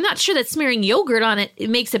I'm not sure that smearing yogurt on it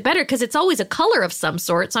makes it better because it's always a color of some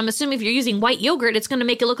sort. So I'm assuming if you're using white yogurt, it's going to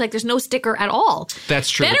make it look like there's no sticker at all. That's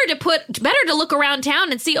true. Better to look around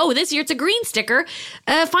town and see. Oh, this year it's a green sticker.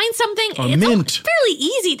 Find something. It's fairly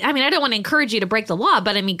easy. I mean, I don't want to encourage you to break the law,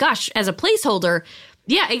 but I mean, gosh, as a placeholder.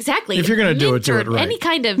 Yeah, exactly. If you're going to do it, Mint do or it right. Any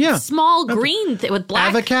kind of Yeah. small green with black.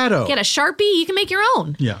 Avocado. Get a Sharpie. You can make your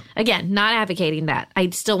own. Yeah. Again, not advocating that. I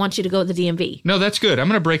still want you to go to the DMV. No, that's good. I'm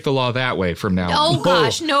going to break the law that way from now on. Oh,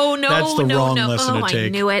 gosh. No. That's the wrong lesson to I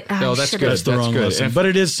take. knew it. No, that's good. That's the That's wrong good. lesson. And- But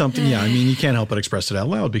it is something, I mean, you can't help but express it out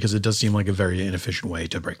loud because it does seem like a very inefficient way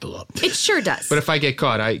to break the law. It sure does. But if I get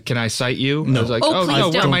caught, can I cite you? No. I was like, please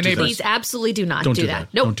no, don't. one of my do that. neighbors. Please absolutely do not Don't do do that.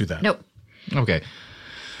 that. Nope. Don't do that. Nope. Okay.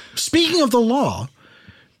 Speaking of the law,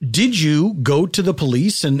 did you go to the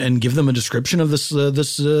police and give them a description of this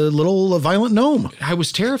little violent gnome? I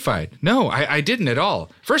was terrified. No, I didn't at all.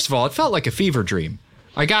 First of all, it felt like a fever dream.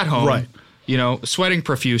 I got home, Right. Sweating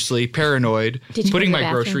profusely, paranoid, Did you putting go to my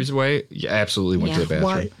the groceries away. Yeah, absolutely went to the bathroom.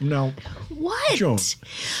 Why? No. What? Joan.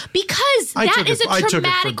 Because I that took is it- a I took it for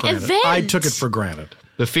traumatic granted. event. I took it for granted.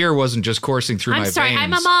 The fear wasn't just coursing through I'm my sorry, veins.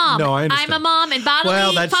 I'm a mom. No, I understand. I'm a mom, and bodily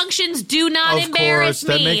Well, that's- functions do not Of embarrass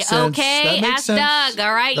course, that me. makes sense. Okay, That makes ask sense. Doug.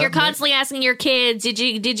 All right, That you're makes- constantly asking your kids, did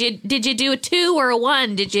you do a 2 or a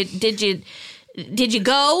 1? Did you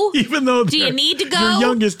go? Even though Do you need to go? Your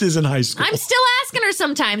youngest is in high school. I'm still asking her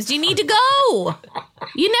sometimes. Do you need to go?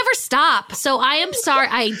 You never stop. So I am sorry.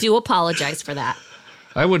 I do apologize for that.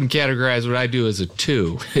 I wouldn't categorize what I do as a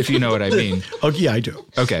 2, if you know what I mean. Oh, yeah, I do.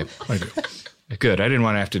 Okay. I do. Good. I didn't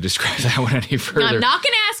want to have to describe that one any further. I'm not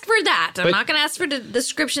going to ask for that. I'm But- not going to ask for the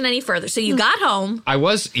description any further. So you got home. I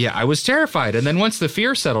was terrified. And then once the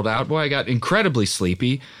fear settled out, boy, I got incredibly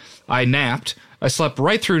sleepy. I napped. I slept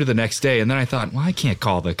right through to the next day. And then I thought, well, I can't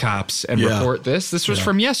call the cops and Yeah. report this. This was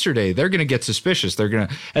from yesterday. They're going to get suspicious.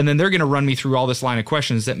 And then they're going to run me through all this line of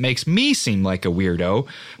questions that makes me seem like a weirdo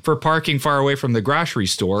for parking far away from the grocery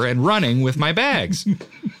store and running with my bags.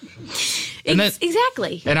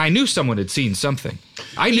 Exactly. And I knew someone had seen something.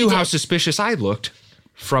 I knew how suspicious I looked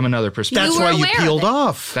from another perspective. That's were why you aware of peeled it.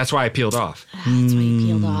 off. That's why I peeled off. That's why you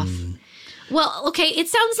peeled off. Well, okay, it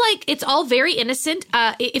sounds like it's all very innocent.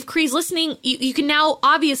 If Cree's listening, you can now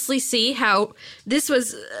obviously see how this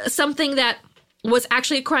was something that was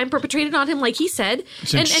actually a crime perpetrated on him, like he said.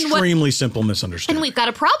 It's an extremely simple misunderstanding. And we've got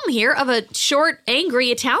a problem here of a short, angry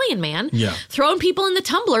Italian man Yeah. throwing people in the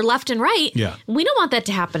tumbler left and right. Yeah. We don't want that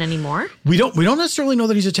to happen anymore. We don't necessarily know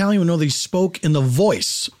that he's Italian. We know that he spoke in the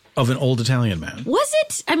voice of an old Italian man. Was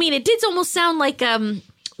it? I mean, it did almost sound like, what did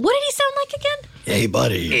he sound like again? Hey,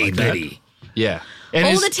 buddy. Hey, like that. buddy. Yeah. And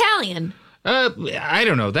Old his- Italian. I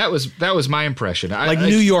don't know. That was my impression. Like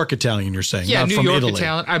New York Italian, you're saying, Yeah, not New from York Italy.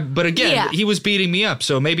 Italian. But again, Yeah. he was beating me up,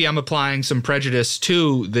 so maybe I'm applying some prejudice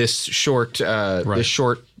to this short,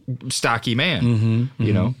 stocky man.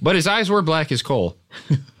 You know, but his eyes were black as coal.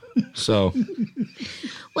 So,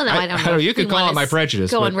 Well, no, I don't know. You if could we call wanna it my prejudice.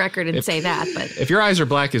 Go on but record and say that, but if your eyes are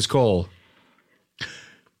black as coal,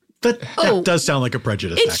 That does sound like a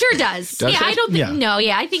prejudice. it actually. sure does. Does Yeah, it? I don't think. Yeah. No,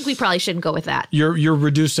 yeah, I think we probably shouldn't go with that. You're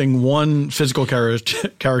reducing one physical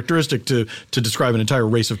characteristic to describe an entire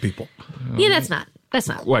race of people. Yeah, that's not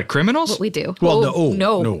what, criminals? what we do. Well,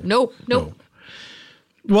 no.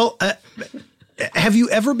 Well, have you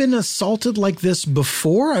ever been assaulted like this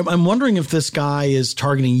before? I'm wondering if this guy is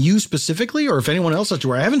targeting you specifically, or if anyone else that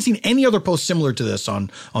you are. I haven't seen any other posts similar to this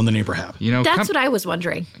on the Neighbor Hab. You know, That's what I was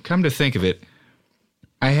wondering. come to think of it,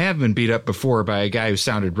 I have been beat up before by a guy who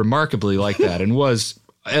sounded remarkably like that and was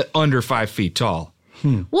under 5 feet tall.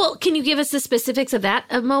 Well, can you give us the specifics of that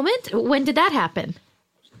a moment? When did that happen?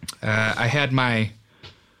 I had my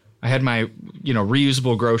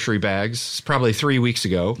reusable grocery bags. It's probably 3 weeks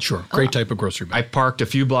ago. Sure, great type of grocery bag. I parked a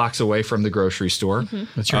few blocks away from the grocery store.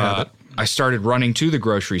 That's your habit. I started running to the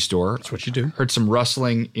grocery store. That's what you do. Heard some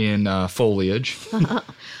rustling in foliage.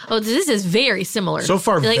 Oh, this is very similar. So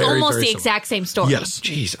far, like very, almost very the similar. exact same story. Yes.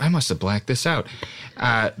 Jeez, I must have blacked this out.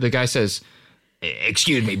 The guy says,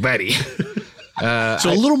 "Excuse me, buddy." So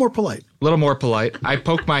a little more polite. A little more polite. I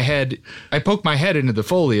poke my head into the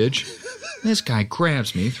foliage. This guy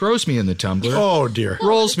grabs me, throws me in the tumbler. Oh dear.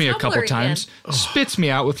 Rolls the me a tumbler couple again. times, spits me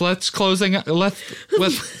out with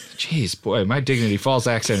jeez, boy, my Dignity Falls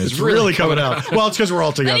accent is Really coming out. Well, it's because we're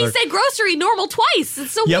all Then he together. said grocery normal twice.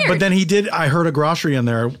 It's so Yeah, weird. but then he did. I heard a grocery in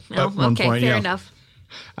there at one okay, point. fair Yeah. enough.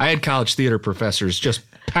 I had college theater professors just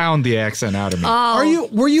pound the accent out of me.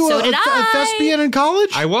 Were you So a did I. thespian in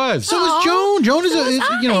college? I was. So was Joan. Joan is, So was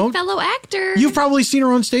you know, I, fellow actor. you've probably seen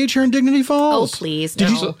her on stage here in Dignity Oh, Falls. please. Did no.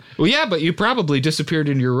 you? So- well, yeah, but you probably disappeared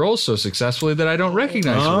into your role so successfully that I don't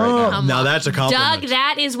recognize you right now. Oh, now that's a compliment. Doug,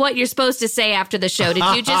 that is what you're supposed to say after the show. Did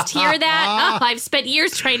you just hear that? Oh, I've spent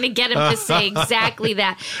years trying to get him to say exactly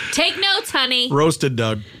that. Take notes, honey. Roasted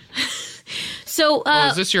Doug. So,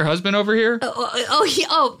 Is this your husband over here? Doug, what are you doing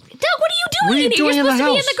What are you in here? doing You're in the supposed to be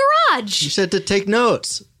in house? the garage. You said to take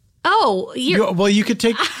notes. Oh, you could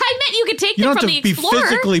take. I meant you could take You them don't from have the to be Explorer.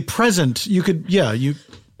 physically present. You could, you.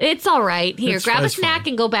 It's all right. Here, It's grab fine, a it's snack fine.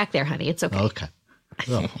 and go back there, honey. It's okay. Okay.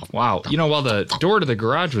 Oh. Wow. While the door to the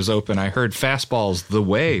garage was open, I heard Fastball's The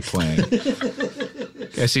Way playing.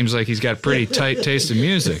 Guy seems like he's got pretty tight taste in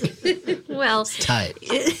music. Well, Tight.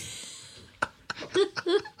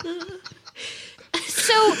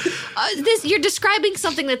 So you're describing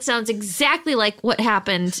something that sounds exactly like what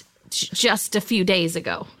happened just a few days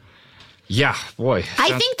ago. Yeah, boy.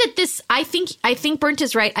 I think Burnt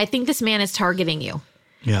is right. I think this man is targeting you.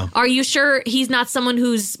 Yeah. Are you sure he's not someone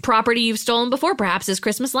whose property you've stolen before? Perhaps his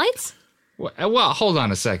Christmas lights? Well, hold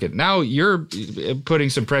on a second. Now you're putting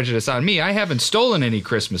some prejudice on me. I haven't stolen any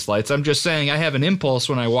Christmas lights. I'm just saying I have an impulse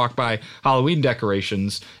when I walk by Halloween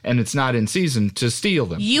decorations and it's not in season to steal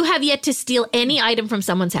them. You have yet to steal any item from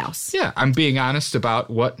someone's house. Yeah, I'm being honest about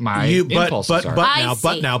what my impulses are.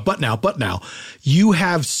 But now, you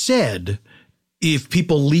have said if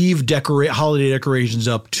people leave holiday decorations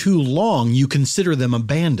up too long, you consider them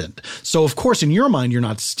abandoned. So, of course, in your mind, you're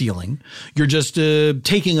not stealing. You're just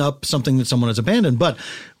taking up something that someone has abandoned. But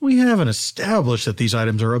we haven't established that these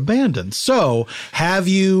items are abandoned. So have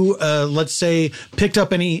you, let's say, picked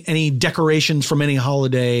up any decorations from any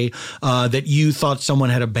holiday that you thought someone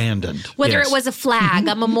had abandoned? Whether it was a flag,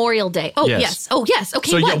 a Memorial Day. Oh, yes. Oh, yes. Okay,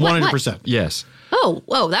 so, what? 100%. Yes. Oh,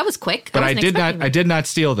 whoa, that was quick. But I did not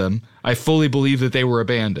steal them. I fully believe that they were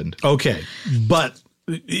abandoned. Okay. But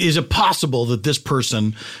is it possible that this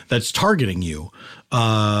person that's targeting you,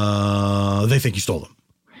 they think you stole them?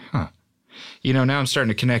 Huh. Now I'm starting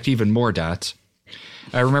to connect even more dots.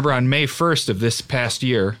 I remember on May 1st of this past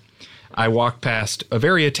year, I walked past a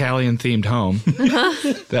very Italian-themed home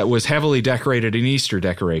that was heavily decorated in Easter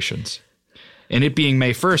decorations. And it being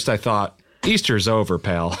May 1st, I thought, Easter's over,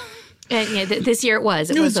 pal. And yeah, this year it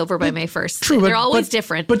was over by May 1st. True, They're always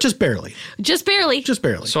different. But just barely. Just barely. Just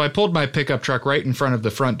barely. So I pulled my pickup truck right in front of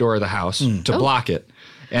the front door of the house to block it,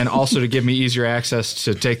 and also to give me easier access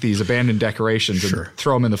to take these abandoned decorations and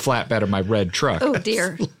throw them in the flatbed of my red truck. Oh,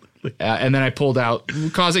 dear. And then I pulled out,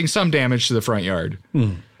 causing some damage to the front yard.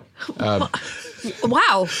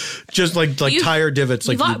 Wow. Just like tire divots.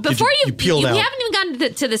 Like you peeled out. You haven't even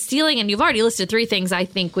gotten to the stealing, and you've already listed 3 things I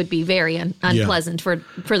think would be very unpleasant for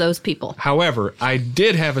those people. However, I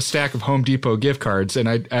did have a stack of Home Depot gift cards, and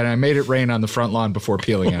I made it rain on the front lawn before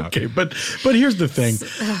peeling out. Okay, but here's the thing.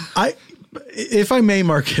 If I may,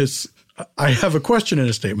 Marcus, I have a question and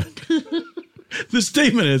a statement. The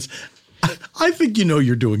statement is, I think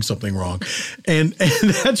you're doing something wrong. And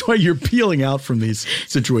that's why you're peeling out from these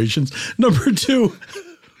situations. Number 2,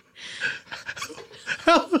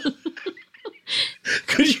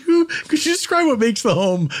 could you describe what makes the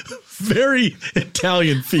home very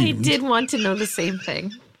Italian themed? I did want to know the same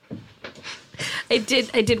thing. I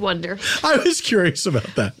did wonder. I was curious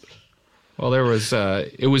about that. Well,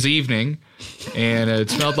 it was evening, and it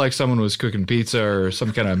smelled like someone was cooking pizza or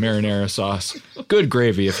some kind of marinara sauce. Good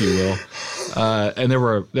gravy, if you will. And there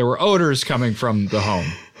were odors coming from the home.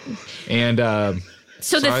 And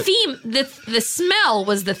so the theme, the smell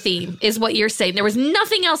was the theme, is what you're saying. There was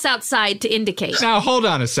nothing else outside to indicate. Now, hold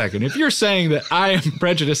on a second. If you're saying that I am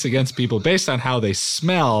prejudiced against people based on how they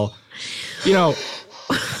smell,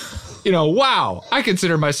 wow, I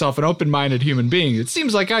consider myself an open-minded human being. It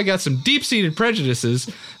seems like I got some deep-seated prejudices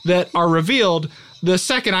that are revealed the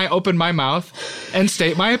second I open my mouth and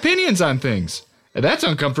state my opinions on things. And that's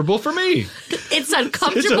uncomfortable for me. It's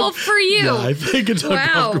uncomfortable for you. Yeah, I think it's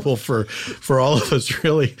uncomfortable for all of us,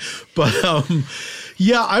 really. But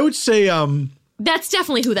yeah, I would say that's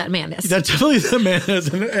definitely who that man is. That's definitely the man is.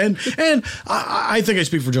 And I think I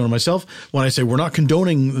speak for Jonah myself when I say we're not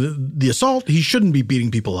condoning the assault. He shouldn't be beating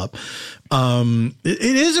people up.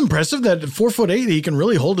 It is impressive that at 4'8" he can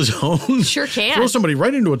really hold his own. Sure can. Throw somebody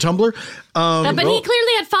right into a tumbler. But he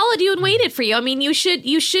clearly had followed you and waited for you. I mean, you should.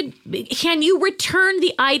 Can you return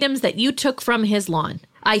the items that you took from his lawn?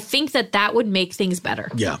 I think that would make things better.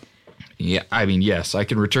 Yeah. Yeah. I mean, yes, I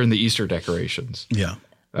can return the Easter decorations. Yeah.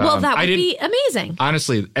 Well, that would be amazing.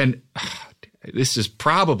 Honestly, and this is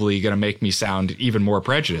probably going to make me sound even more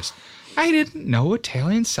prejudiced. I didn't know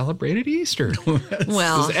Italians celebrated Easter.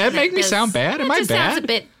 Well, does that make me sound bad? Am I bad? Sounds a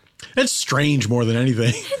bit. It's strange more than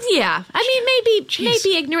anything. Yeah, I mean,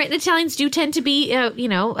 maybe ignorant. Italians do tend to be,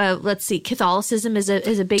 let's see, Catholicism is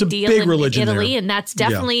a big deal big in religion Italy, there. and that's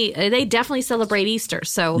definitely they definitely celebrate Easter.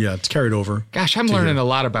 So yeah, it's carried over. Gosh, I'm learning a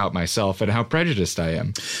lot about myself and how prejudiced I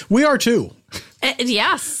am. We are too.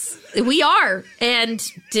 Yes. We are, and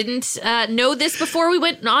didn't know this before we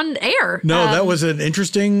went on air. No, that was an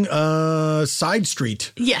interesting side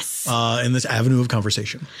street. Yes. In this avenue of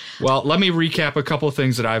conversation. Well, let me recap a couple of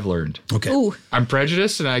things that I've learned. Okay. Ooh. I'm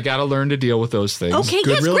prejudiced, and I got to learn to deal with those things. Okay,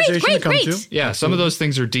 Good yes, realization great, to come great. to. Yeah, some of those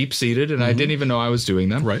things are deep-seated, and I didn't even know I was doing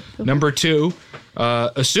them. Right. Number 2,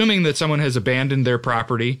 assuming that someone has abandoned their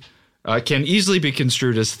property can easily be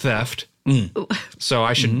construed as theft. So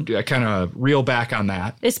I should kind of reel back on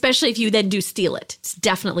that. Especially if you then do steal it. It's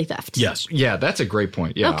definitely theft. Yes. Yeah, that's a great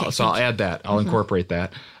point. Yeah, Okay, so I'll add that. I'll incorporate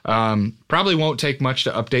that. Probably won't take much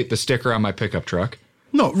to update the sticker on my pickup truck.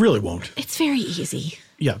 No, it really won't. It's very easy.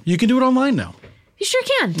 Yeah, you can do it online now. You sure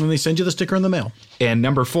can. And they send you the sticker in the mail. And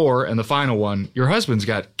number 4, and the final one, your husband's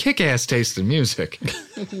got kick-ass taste in music.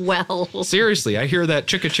 Well. Seriously, I hear that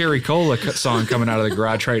Chicka Cherry Cola song coming out of the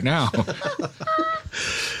garage right now.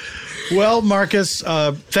 Well, Marcus,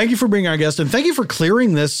 thank you for being our guest, and thank you for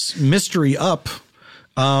clearing this mystery up.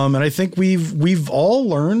 And I think we've all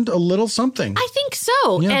learned a little something. I think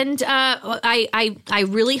so. Yeah. And I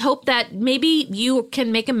really hope that maybe you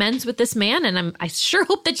can make amends with this man. And I sure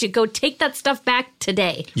hope that you go take that stuff back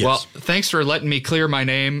today. Yes. Well, thanks for letting me clear my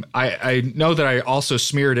name. I know that I also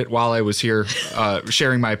smeared it while I was here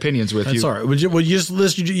sharing my opinions with you. That's all right. Well,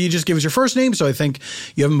 you just give us your first name, so I think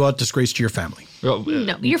you haven't brought disgrace to your family. Well,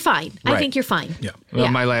 No, you're fine. I Right. think you're fine. Yeah. well,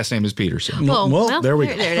 my last name is Peterson. Well, there we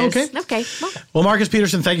go. There it is. Okay. Okay. Well, Marcus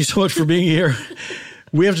Peterson, thank you so much for being here.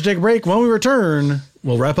 We have to take a break. When we return,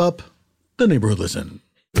 we'll wrap up the Neighborhood Listen.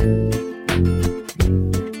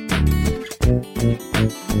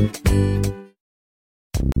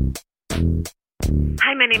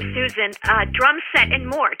 Hi, my name's Susan. Drum set and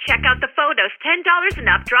more. Check out the photos. $10 and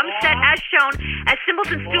up. Drum set as shown, as cymbals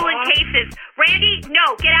and stool and cases. Randy, no,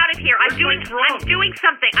 get out of here. I'm doing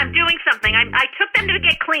something. I took them to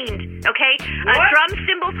get cleaned. Okay. Drum,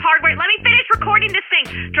 cymbals, hardware. Let me finish recording this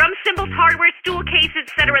thing. Drum, cymbals, hardware, stool cases,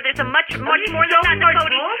 etc. There's a much more than that in the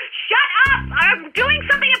photo. Shut up! I'm doing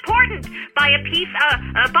something important. Buy a piece,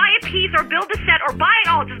 or build a set, or buy it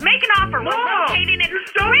all. Just make an offer. We're locating it.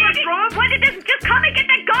 Randy, what is this? Just come and get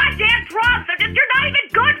the goddamn drums. You're not even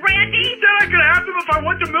good, Randy. You said I could have them if I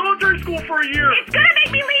went to military school for a year. It's gonna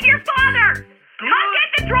make me leave your father. Come get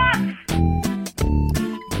the drums.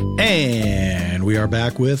 And we are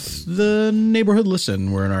back with the Neighborhood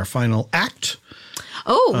Listen. We're in our final act.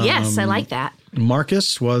 Oh, yes. I like that.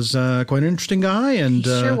 Marcus was quite an interesting guy, and He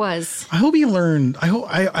sure was. I hope he learned. I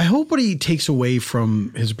hope what he takes away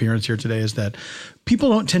from his appearance here today is that people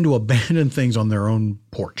don't tend to abandon things on their own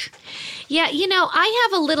porch. Yeah, I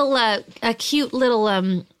have a little, a cute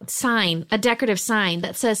little sign, a decorative sign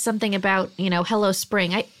that says something about, hello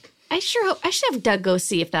spring. I sure hope, I should have Doug go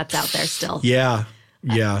see if that's out there still. Yeah.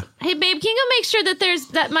 Hey, babe, can you go make sure that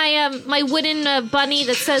there's my wooden bunny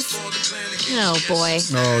that says, oh, boy.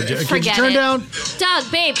 Oh, can you Forget turn it. down?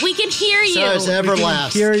 Doug, babe, we can hear you. So it's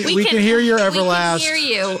Everlast. We can hear your Everlast. We can hear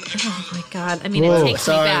you. Oh, my God. I mean, Whoa. it takes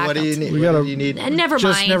Sorry, me back. what do you need? We gotta- What do you need? Never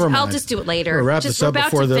mind. I'll just do it later. We'll wrap Just this up we're about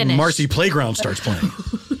before to the finish. Marcy Playground starts playing.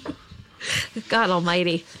 God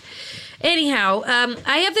almighty. Anyhow,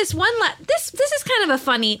 I have this one. This is kind of a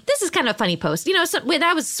funny post.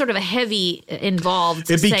 That was sort of a heavy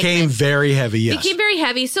involved. It became segment. very heavy. Yes. It became very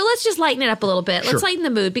heavy. So let's just lighten it up a little bit. Let's Sure. lighten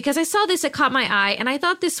the mood because I saw this. It caught my eye, and I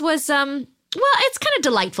thought this was it's kind of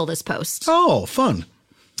delightful. This post. Oh, fun.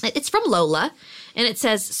 It's from Lola, and it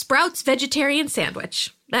says Sprouts Vegetarian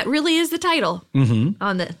Sandwich. That really is the title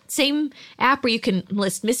on the same app where you can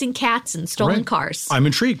list missing cats and stolen Right. cars. I'm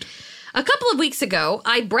intrigued. A couple of weeks ago,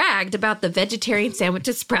 I bragged about the vegetarian sandwich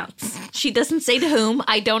at Sprouts. She doesn't say to whom.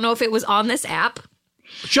 I don't know if it was on this app.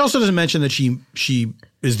 She also doesn't mention that she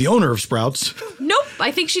is the owner of Sprouts. Nope.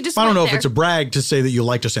 I think she just I don't went know there. if it's a brag to say that you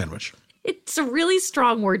liked a sandwich. It's a really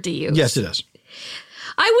strong word to use. Yes, it is.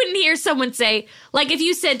 I wouldn't hear someone say, like if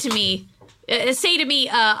you said to me,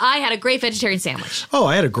 I had a great vegetarian sandwich. Oh,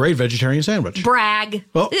 I had a great vegetarian sandwich. Brag.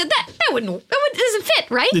 Oh. That doesn't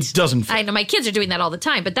fit, right? It doesn't fit. I know my kids are doing that all the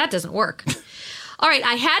time, but that doesn't work. All right,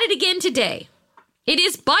 I had it again today. It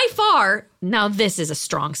is by far, now this is a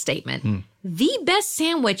strong statement, the best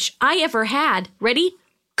sandwich I ever had. Ready?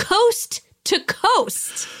 Coast to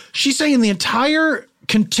coast. She's saying the entire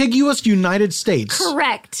contiguous United States.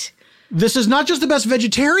 Correct. This is not just the best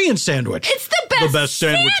vegetarian sandwich. It's the best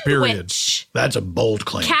sandwich, period. sandwich. That's a bold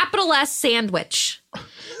claim. Capital S sandwich.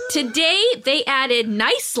 Today, they added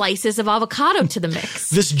nice slices of avocado to the mix.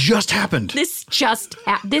 This just happened. This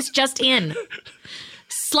just in.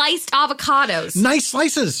 Sliced avocados. Nice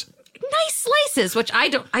slices. Nice slices, which I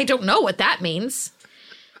don't know what that means.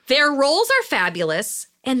 Their rolls are fabulous,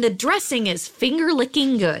 and the dressing is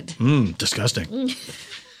finger-licking good. Disgusting.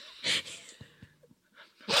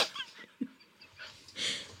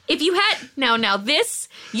 If you had now this,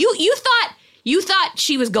 you thought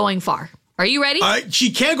she was going far. Are you ready?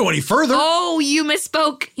 She can't go any further. Oh, you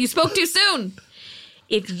misspoke. You spoke too soon.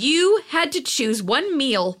 If you had to choose one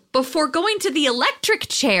meal before going to the electric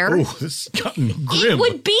chair, oh, this has gotten grim. It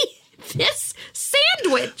would be this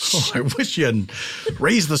sandwich. Oh, I wish you hadn't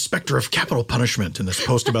raised the specter of capital punishment in this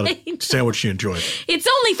post about a sandwich you enjoyed. It's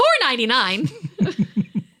only $4.99.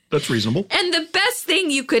 That's reasonable. And the best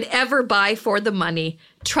thing you could ever buy for the money.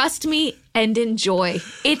 Trust me and enjoy.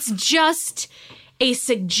 It's just a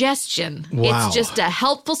suggestion. Wow. It's just a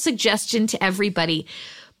helpful suggestion to everybody.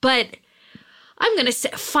 But I'm going to say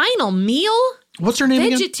final meal. What's her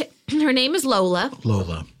name again? Her name is Lola.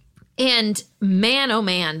 Lola. And man, oh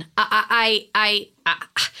man, I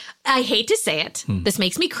hate to say it. This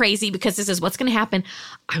makes me crazy because this is what's going to happen.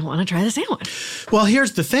 I want to try the sandwich. Well,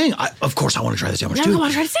 here's the thing. Of course, I want to try the sandwich too. I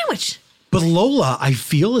want to try the sandwich. But Lola, I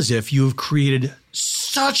feel as if you have created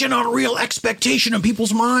such an unreal expectation in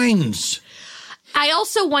people's minds. I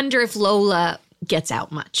also wonder if Lola gets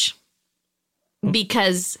out much.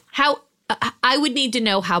 Because I would need to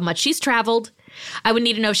know how much she's traveled. I would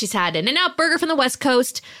need to know if she's had an In-N-Out burger from the West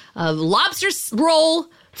Coast, a lobster roll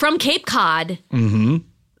from Cape Cod. Mm-hmm.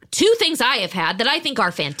 Two things I have had that I think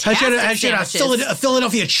are fantastic sandwiches. A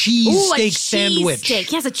Philadelphia cheesesteak sandwich.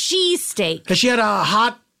 Cheesesteak. Yes, a cheesesteak. Has she had a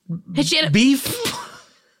hot beef?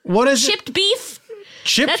 What is Chipped it? beef?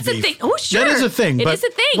 Chipped beef. That's a thing. Oh, sure. That is a thing. It is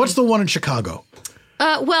a thing. What's the one in Chicago?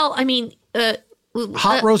 Well, I mean...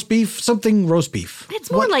 hot roast beef? Something roast beef. It's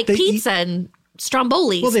more like pizza and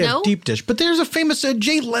Strombolis, well, they have deep dish. But there's a famous...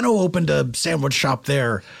 Jay Leno opened a sandwich shop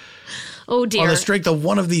there. Oh, dear. On the strength of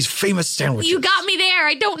one of these famous sandwiches. You got me there.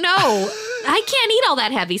 I don't know. I can't eat all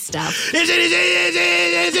that heavy stuff. Is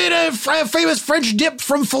it a famous French dip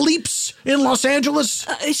from Philippe's in Los Angeles?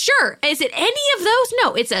 Sure. Is it any of those?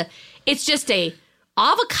 No, it's just a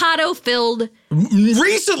avocado-filled...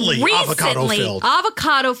 Recently avocado-filled.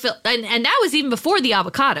 Avocado-filled. And that was even before the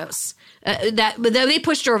avocados. But they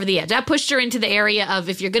pushed her over the edge. That pushed her into the area of,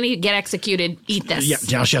 if you're going to get executed, eat this. Yeah,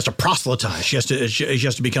 now she has to proselytize. She has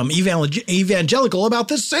to become evangelical about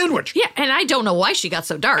this sandwich. Yeah, and I don't know why she got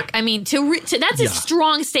so dark. I mean, that's a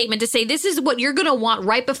strong statement to say this is what you're going to want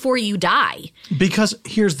right before you die. Because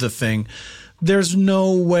here's the thing. There's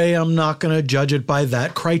no way I'm not going to judge it by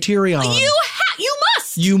that criterion.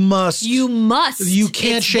 You must. You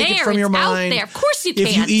can't shake it from your mind. Out there. Of course you can't.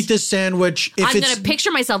 If you eat this sandwich, I'm going to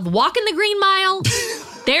picture myself walking the Green Mile.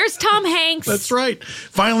 There's Tom Hanks. That's right.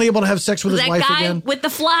 Finally able to have sex with his wife again. That guy with the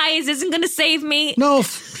flies isn't going to save me. No,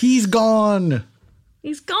 he's gone.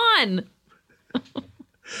 He's gone.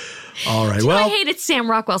 All right. I hated Sam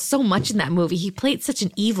Rockwell so much in that movie. He played such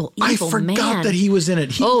an evil man. I forgot that he was in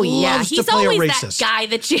it. He loves to play a racist. He's always that guy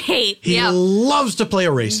that you hate. He loves to play a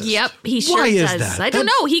racist. Yep, he sure does. Why is that? I don't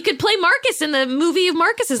know. He could play Marcus in the movie of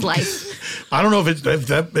Marcus's life. I don't know if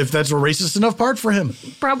that's a racist enough part for him.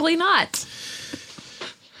 Probably not.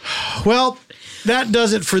 Well, that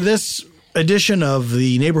does it for this edition of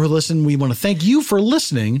the Neighborhood Listen. We want to thank you for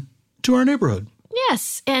listening to our neighborhood.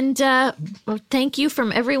 Yes, and thank you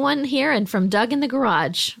from everyone here and from Doug in the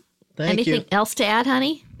garage. Anything else to add,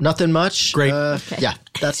 honey? Nothing much. Great. Okay. Yeah,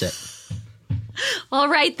 that's it. All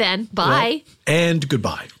right, then. Bye. And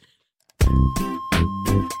goodbye.